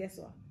because guess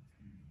what?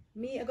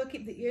 I go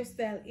keep the ear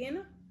style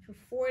in for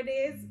 4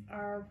 days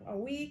or a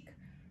week.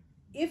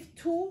 If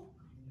 2,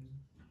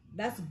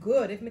 that's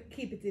good. If me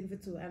keep it in for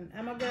 2. And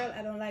I'm a girl,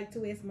 I don't like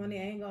to waste money.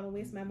 I ain't gonna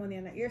waste my money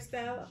on an ear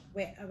style.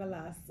 Wait, I gonna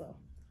last. So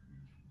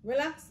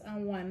relax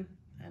and one.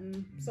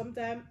 And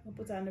sometimes I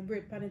put on the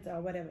braid panel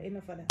or whatever,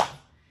 enough of that.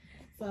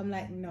 So I'm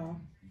like,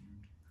 no.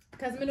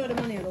 Because me know the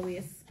money I go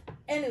waste.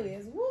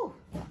 Anyways, woo.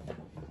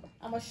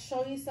 I'm gonna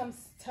show you some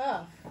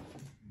stuff.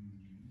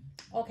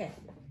 Okay.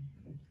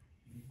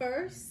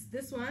 First,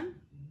 this one.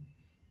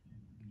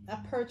 I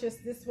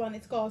purchased this one.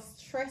 It's called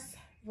Stress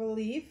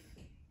Relief.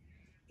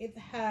 It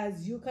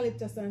has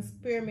eucalyptus and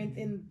spearmint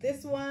in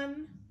this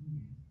one.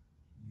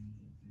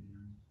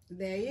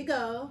 There you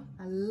go.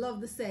 I love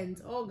the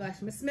scent. Oh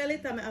gosh, I smell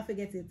it and I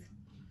forget it.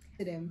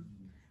 Let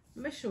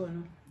me show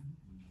you.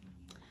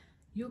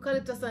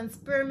 eucalyptus and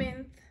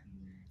spearmint,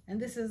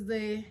 and this is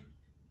the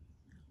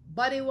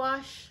body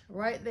wash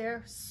right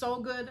there. So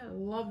good. I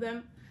love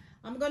them.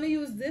 I'm gonna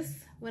use this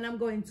when I'm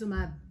going to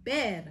my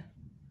bed.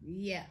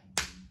 Yeah.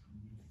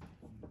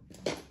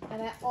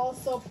 And I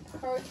also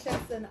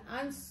purchased an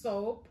hand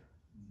soap.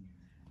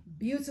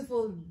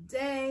 Beautiful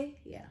Day.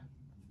 Yeah.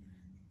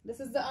 This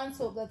is the hand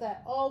soap that I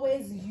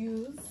always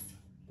use.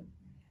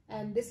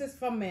 And this is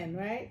for men,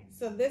 right?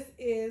 So this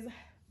is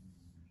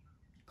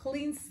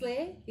Clean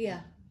Slay.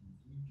 Yeah.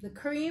 The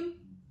cream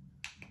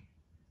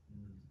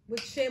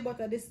with shea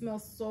butter. This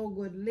smells so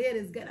good.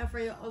 Ladies, get that for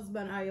your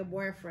husband or your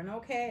boyfriend,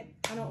 okay?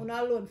 I don't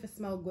not alone for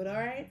smell good,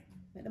 alright?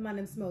 Let the man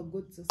them smell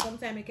good too.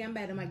 Sometimes you can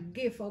buy them a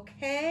gift,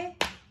 okay?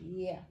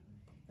 Yeah.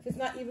 If it's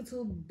not even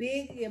too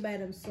big, you buy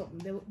them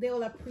something. They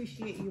will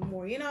appreciate you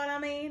more. You know what I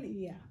mean?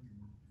 Yeah.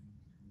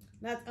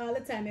 Not all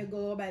the time you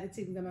go buy the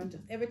things them and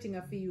just everything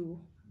are for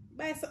you.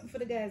 Buy something for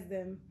the guys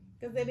then.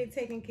 Because they be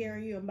taking care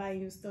of you and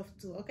buying you stuff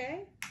too,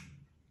 okay?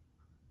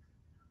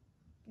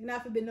 You don't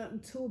have to be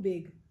nothing too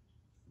big.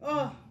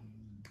 Oh.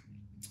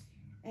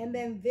 And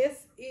then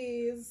this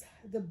is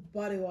the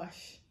body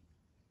wash.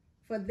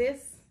 For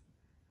this,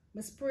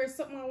 I sprayed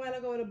something a while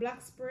ago with a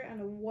black spray and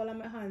the wall of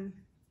my hand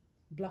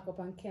black up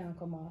and can't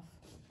come off.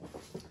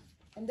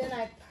 And then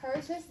I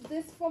purchased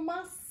this for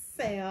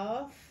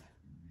myself.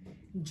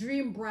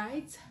 Dream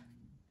Bright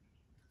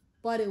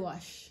body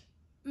wash.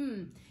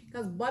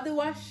 Because body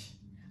wash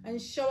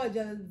and shower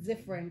gel is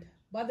different.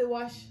 Body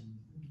wash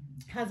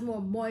has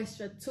more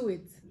moisture to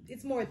it.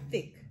 It's more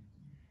thick.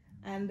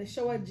 And the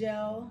shower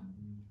gel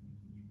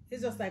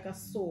is just like a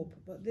soap.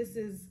 But this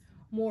is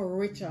more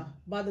richer.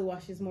 Body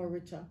wash is more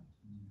richer.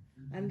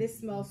 And this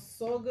smells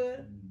so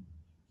good.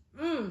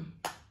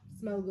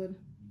 Smell good.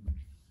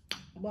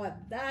 But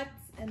that,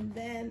 and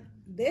then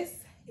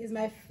this is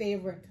my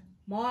favorite.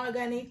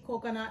 Mahogany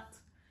coconut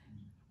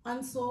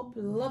hand soap.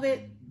 Love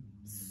it.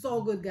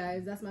 So good,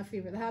 guys. That's my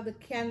favorite. I have the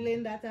candle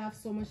in that. I have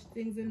so much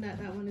things in that.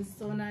 That one is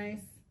so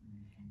nice.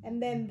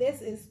 And then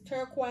this is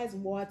turquoise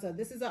water.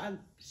 This is a hand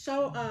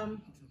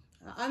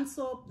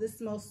soap. This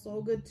smells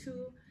so good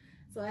too.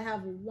 So I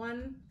have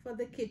one for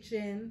the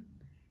kitchen.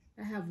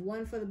 I have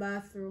one for the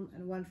bathroom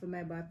and one for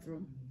my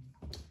bathroom.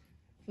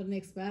 For the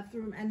next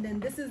bathroom. And then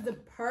this is the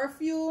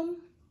perfume.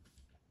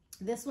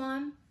 This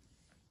one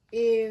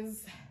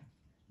is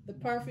the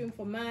perfume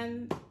for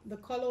man. The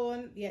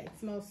cologne. Yeah, it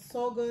smells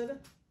so good.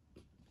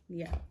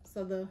 Yeah.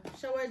 So the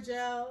shower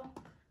gel,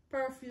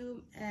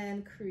 perfume,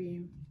 and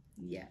cream.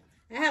 Yeah.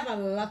 I have a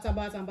lot of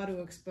Bath and Body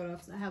Works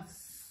products. I have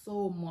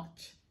so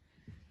much.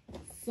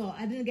 So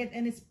I didn't get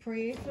any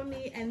spray for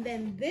me. And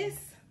then this,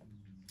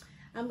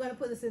 I'm gonna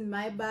put this in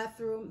my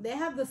bathroom. They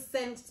have the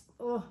scent.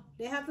 Oh,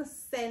 they have the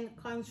scent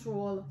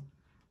control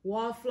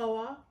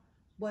wallflower,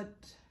 but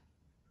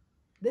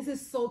this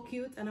is so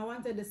cute. And I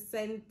wanted the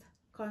scent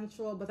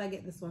control, but I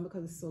get this one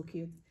because it's so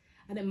cute.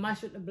 And it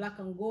matched with the black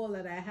and gold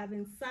that I have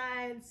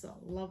inside. So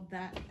love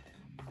that.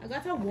 I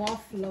got a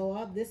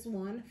wallflower. This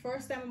one.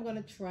 First time I'm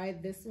gonna try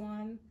this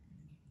one.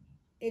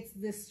 It's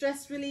the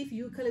Stress Relief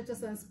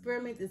Eucalyptus and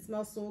Spearmint. It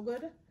smells so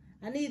good.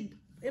 I need,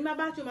 in my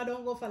bathroom, I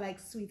don't go for like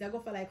sweet. I go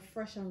for like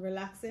fresh and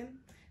relaxing.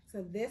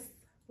 So this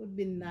would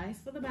be nice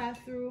for the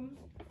bathroom.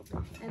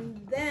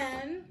 And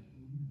then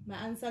my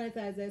hand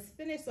sanitizer is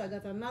finished. So I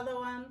got another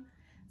one.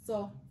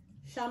 So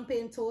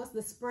champagne toast.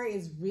 The spray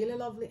is really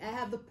lovely. I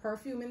have the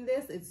perfume in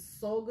this. It's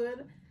so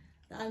good.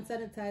 The hand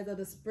sanitizer,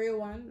 the spray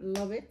one.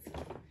 Love it.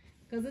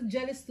 Because the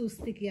gel is too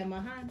sticky on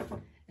my hand.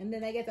 And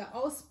then I get a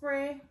house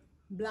spray.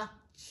 Black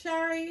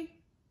cherry.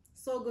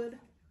 So good.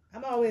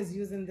 I'm always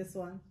using this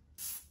one.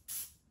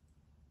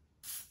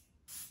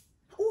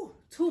 Ooh,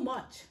 too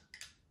much.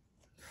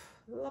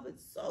 Love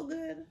it, so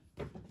good.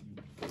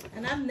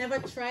 And I've never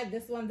tried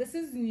this one. This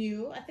is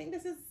new. I think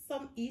this is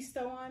some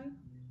Easter one.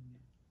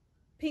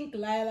 Pink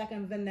lilac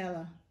and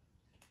vanilla.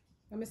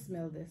 Let me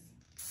smell this.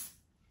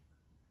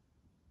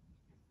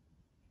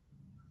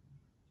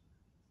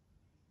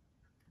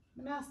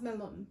 I don't smell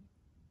nothing.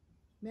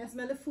 I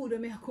smell the food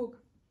when I cook.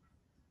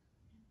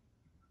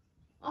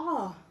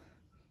 Oh,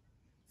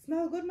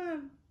 smell good,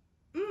 man.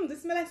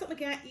 This smells like something I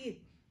can't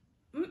eat.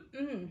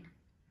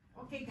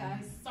 Okay,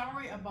 guys,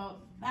 sorry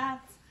about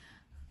that.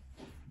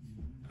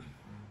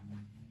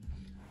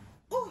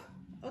 Oh,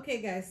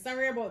 okay, guys,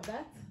 sorry about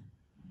that.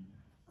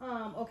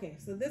 Okay,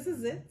 so this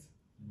is it.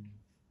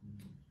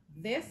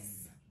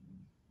 This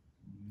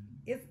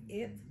is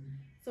it.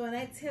 So when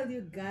I tell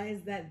you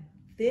guys that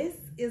this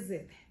is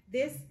it,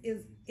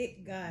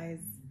 guys.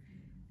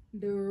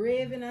 The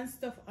raving and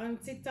stuff on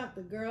TikTok,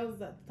 the girls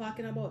that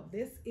talking about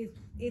this, it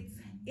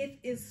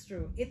is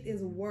true. It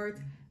is worth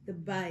the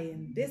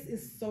buying. This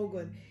is so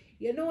good.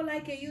 You know,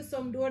 like you use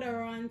some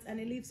deodorant and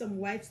you leave some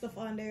white stuff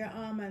under your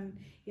arm and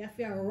you have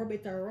to rub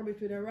it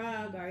with a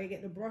rag, or you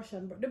get the brush,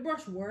 and the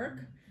brush work,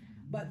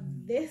 but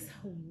this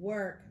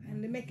work,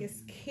 and they make your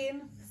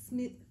skin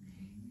smooth,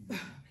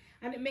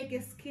 and it make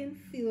your skin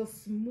feel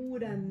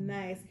smooth and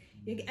nice.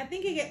 I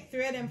think you get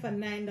 3 of them for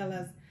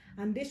 $9.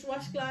 And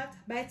dishwash cloth,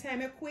 by the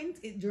time you quint,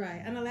 it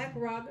dry. And I like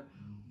rag,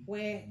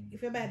 where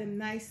if you buy them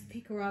nice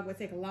thick rag will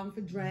take long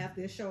for dry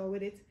after you shower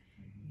with it.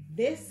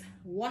 This,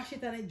 wash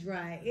it and it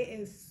dry. It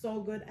is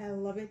so good. I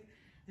love it.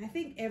 I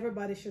think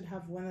everybody should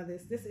have one of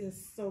this. This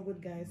is so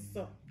good, guys.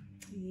 So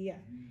yeah,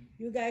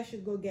 you guys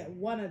should go get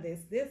one of this.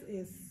 This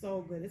is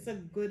so good. It's a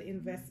good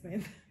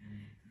investment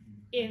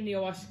in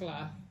your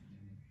washcloth.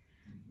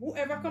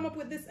 Whoever come up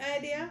with this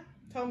idea,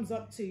 thumbs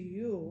up to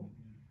you.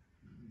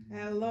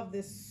 I love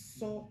this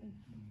so.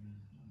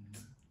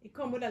 It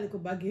come with a little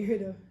bag here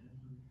though.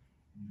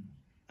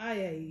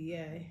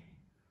 Ay.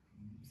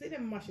 See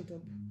them mash it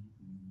up.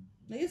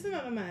 Now you still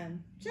not the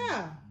man.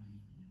 Cha.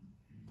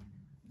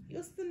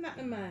 You still not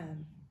the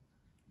man.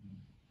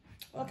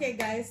 Okay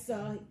guys,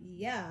 so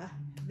yeah,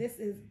 this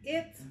is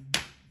it.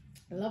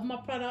 I love my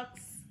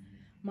products.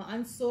 My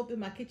hand soap in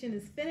my kitchen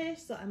is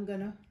finished, so I'm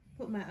gonna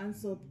put my hand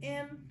soap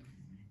in,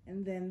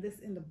 and then this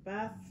in the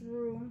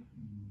bathroom.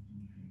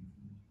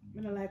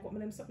 I don't like what my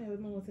name something with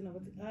my thing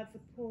about it hard for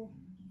pull.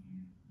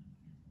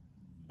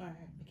 Alright,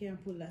 I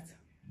can't pull that.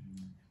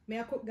 May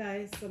I cook,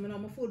 guys? So I know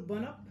my food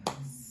burn up.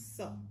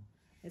 So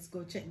let's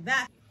go check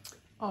that.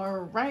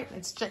 Alright,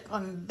 let's check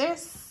on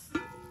this.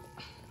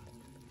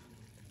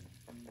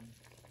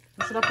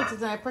 I should have put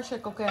it in a pressure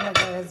cooker,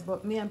 guys,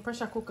 but me and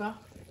pressure cooker.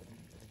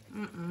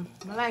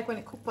 I like when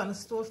it cook on the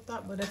stove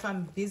top, but if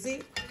I'm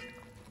busy,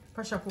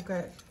 pressure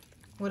cooker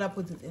would have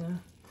put it in.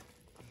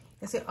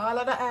 You see all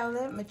of the oil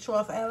there? I throw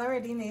off oil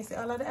already. You see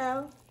all of the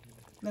oil?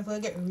 I'm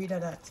going to get rid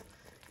of that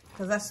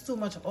because that's too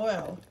much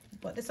oil.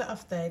 But this is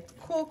after it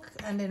cook,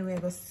 and then we're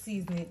going to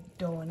season it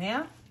down,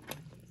 yeah?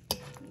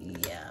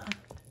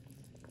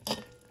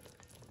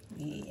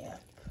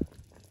 Yep.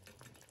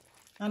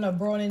 I'm not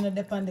browning the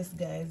dip on this,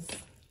 guys.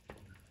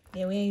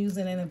 Yeah, we ain't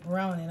using any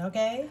browning,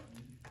 okay?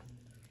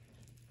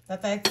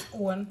 That's its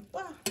own.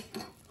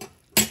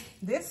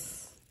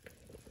 This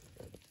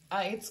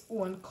its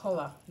own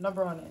color, no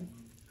browning.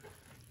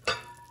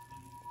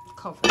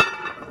 Cover.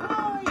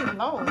 Oh, you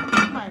know.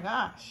 Oh my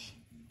gosh.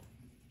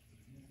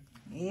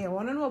 Yeah, I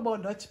want to know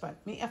about Dutch pot.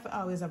 Me have to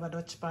always have a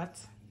Dutch pot.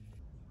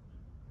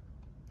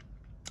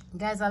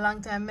 Guys, a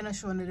long time I'm not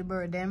showing you the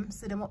bird them.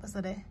 See them up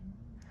there.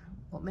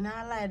 But me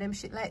not lie, them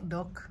shit like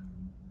duck.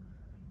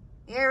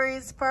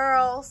 Aries,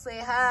 Pearl, say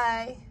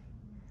hi.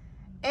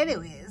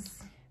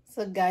 Anyways.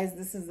 So guys,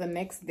 this is the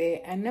next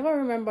day. I never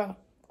remember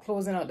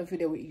closing out the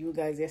video with you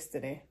guys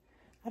yesterday.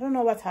 I don't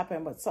know what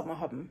happened, but something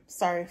happened.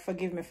 Sorry,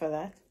 forgive me for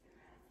that.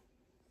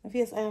 My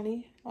face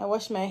early. I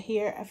washed my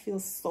hair. I feel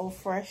so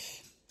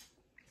fresh.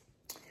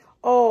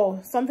 Oh,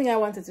 something I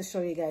wanted to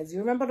show you guys. You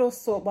remember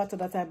those soap bottles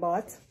that I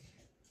bought?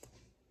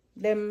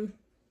 They're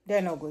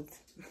no good.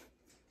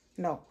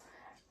 No.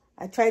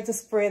 I tried to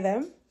spray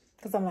them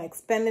because I'm like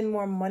spending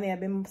more money. I've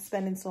been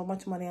spending so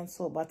much money on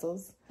soap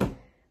bottles.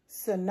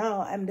 So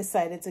now I'm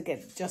decided to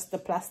get just the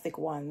plastic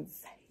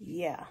ones.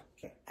 Yeah.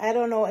 I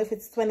don't know if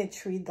it's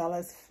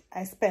 $23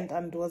 I spent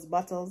on those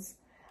bottles.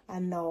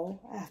 And now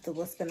I have to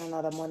go spend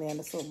another money on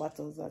the soap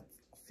bottles. That's,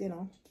 you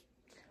know,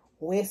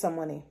 waste of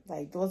money.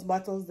 Like those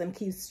bottles, them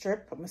keep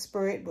strip. I'm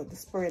spray it, but the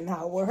spray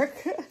not work.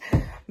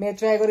 May I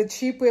try to go the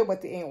cheap way,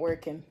 but it ain't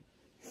working.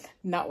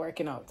 Not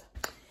working out.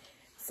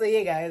 So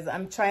yeah, guys,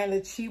 I'm trying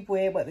the cheap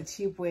way, but the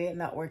cheap way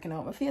not working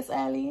out. My face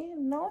early?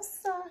 No,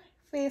 sir.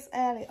 Face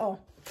early. Oh,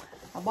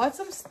 I bought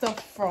some stuff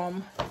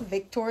from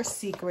Victoria's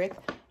Secret,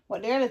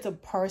 but they're a little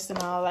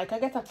personal. Like I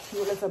get a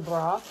cute little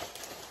bra.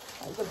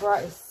 The bra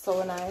is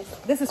so nice.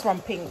 This is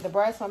from Pink. The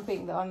bra is from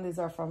Pink. The undies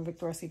are from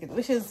Victoria's Secret,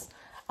 which is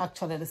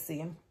actually the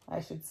same, I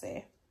should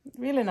say.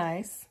 Really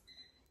nice.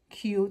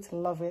 Cute.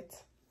 Love it.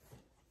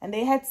 And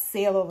they had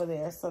sale over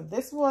there. So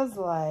this was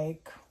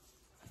like,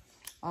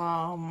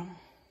 how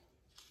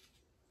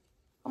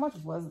much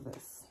was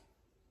this?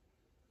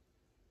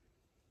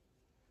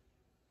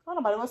 I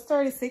don't know, but it was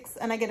 $36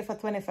 and I get it for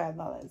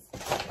 $25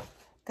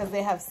 because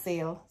they have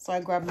sale. So I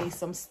grabbed me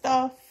some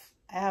stuff.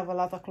 I have a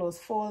lot of clothes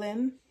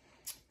folding.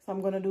 So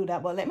I'm going to do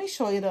that. But let me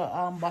show you the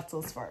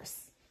bottles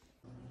first.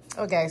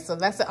 Okay, so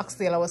that's the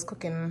oxtail I was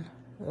cooking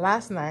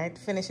last night.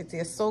 Finished it.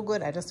 It's so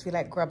good. I just feel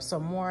like grab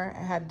some more.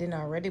 I had dinner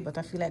already, but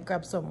I feel like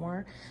grab some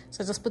more.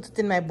 So I just put it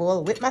in my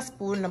bowl with my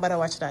spoon. Nobody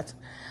watch that.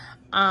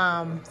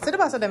 See the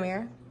bottle of them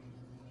here?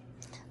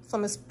 So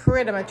I'm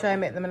spray them. I try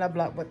and make them in a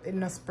block, but it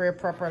not spray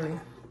properly.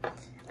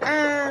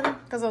 And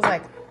because I was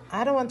like,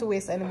 I don't want to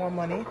waste any more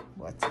money,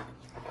 but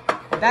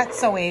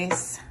that's a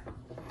waste.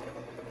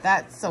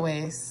 That's a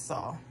waste.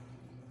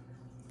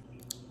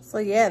 So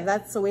yeah,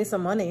 that's a waste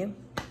of money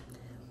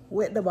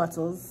with the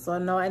bottles. So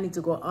now I need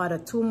to go order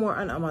 2 more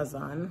on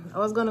Amazon. I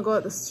was gonna go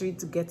out the street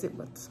to get it,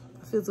 but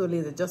I feel too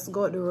lazy. Just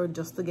go out the road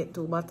just to get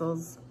 2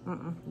 bottles,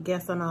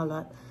 gas and all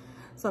that.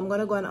 So I'm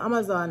gonna go on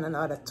Amazon and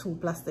order 2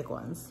 plastic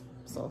ones.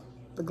 So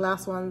the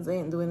glass ones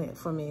ain't doing it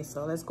for me.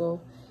 So let's go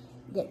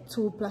get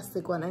 2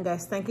 plastic ones. And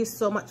guys, thank you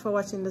so much for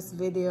watching this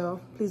video.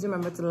 Please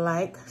remember to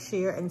like,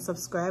 share, and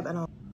subscribe. And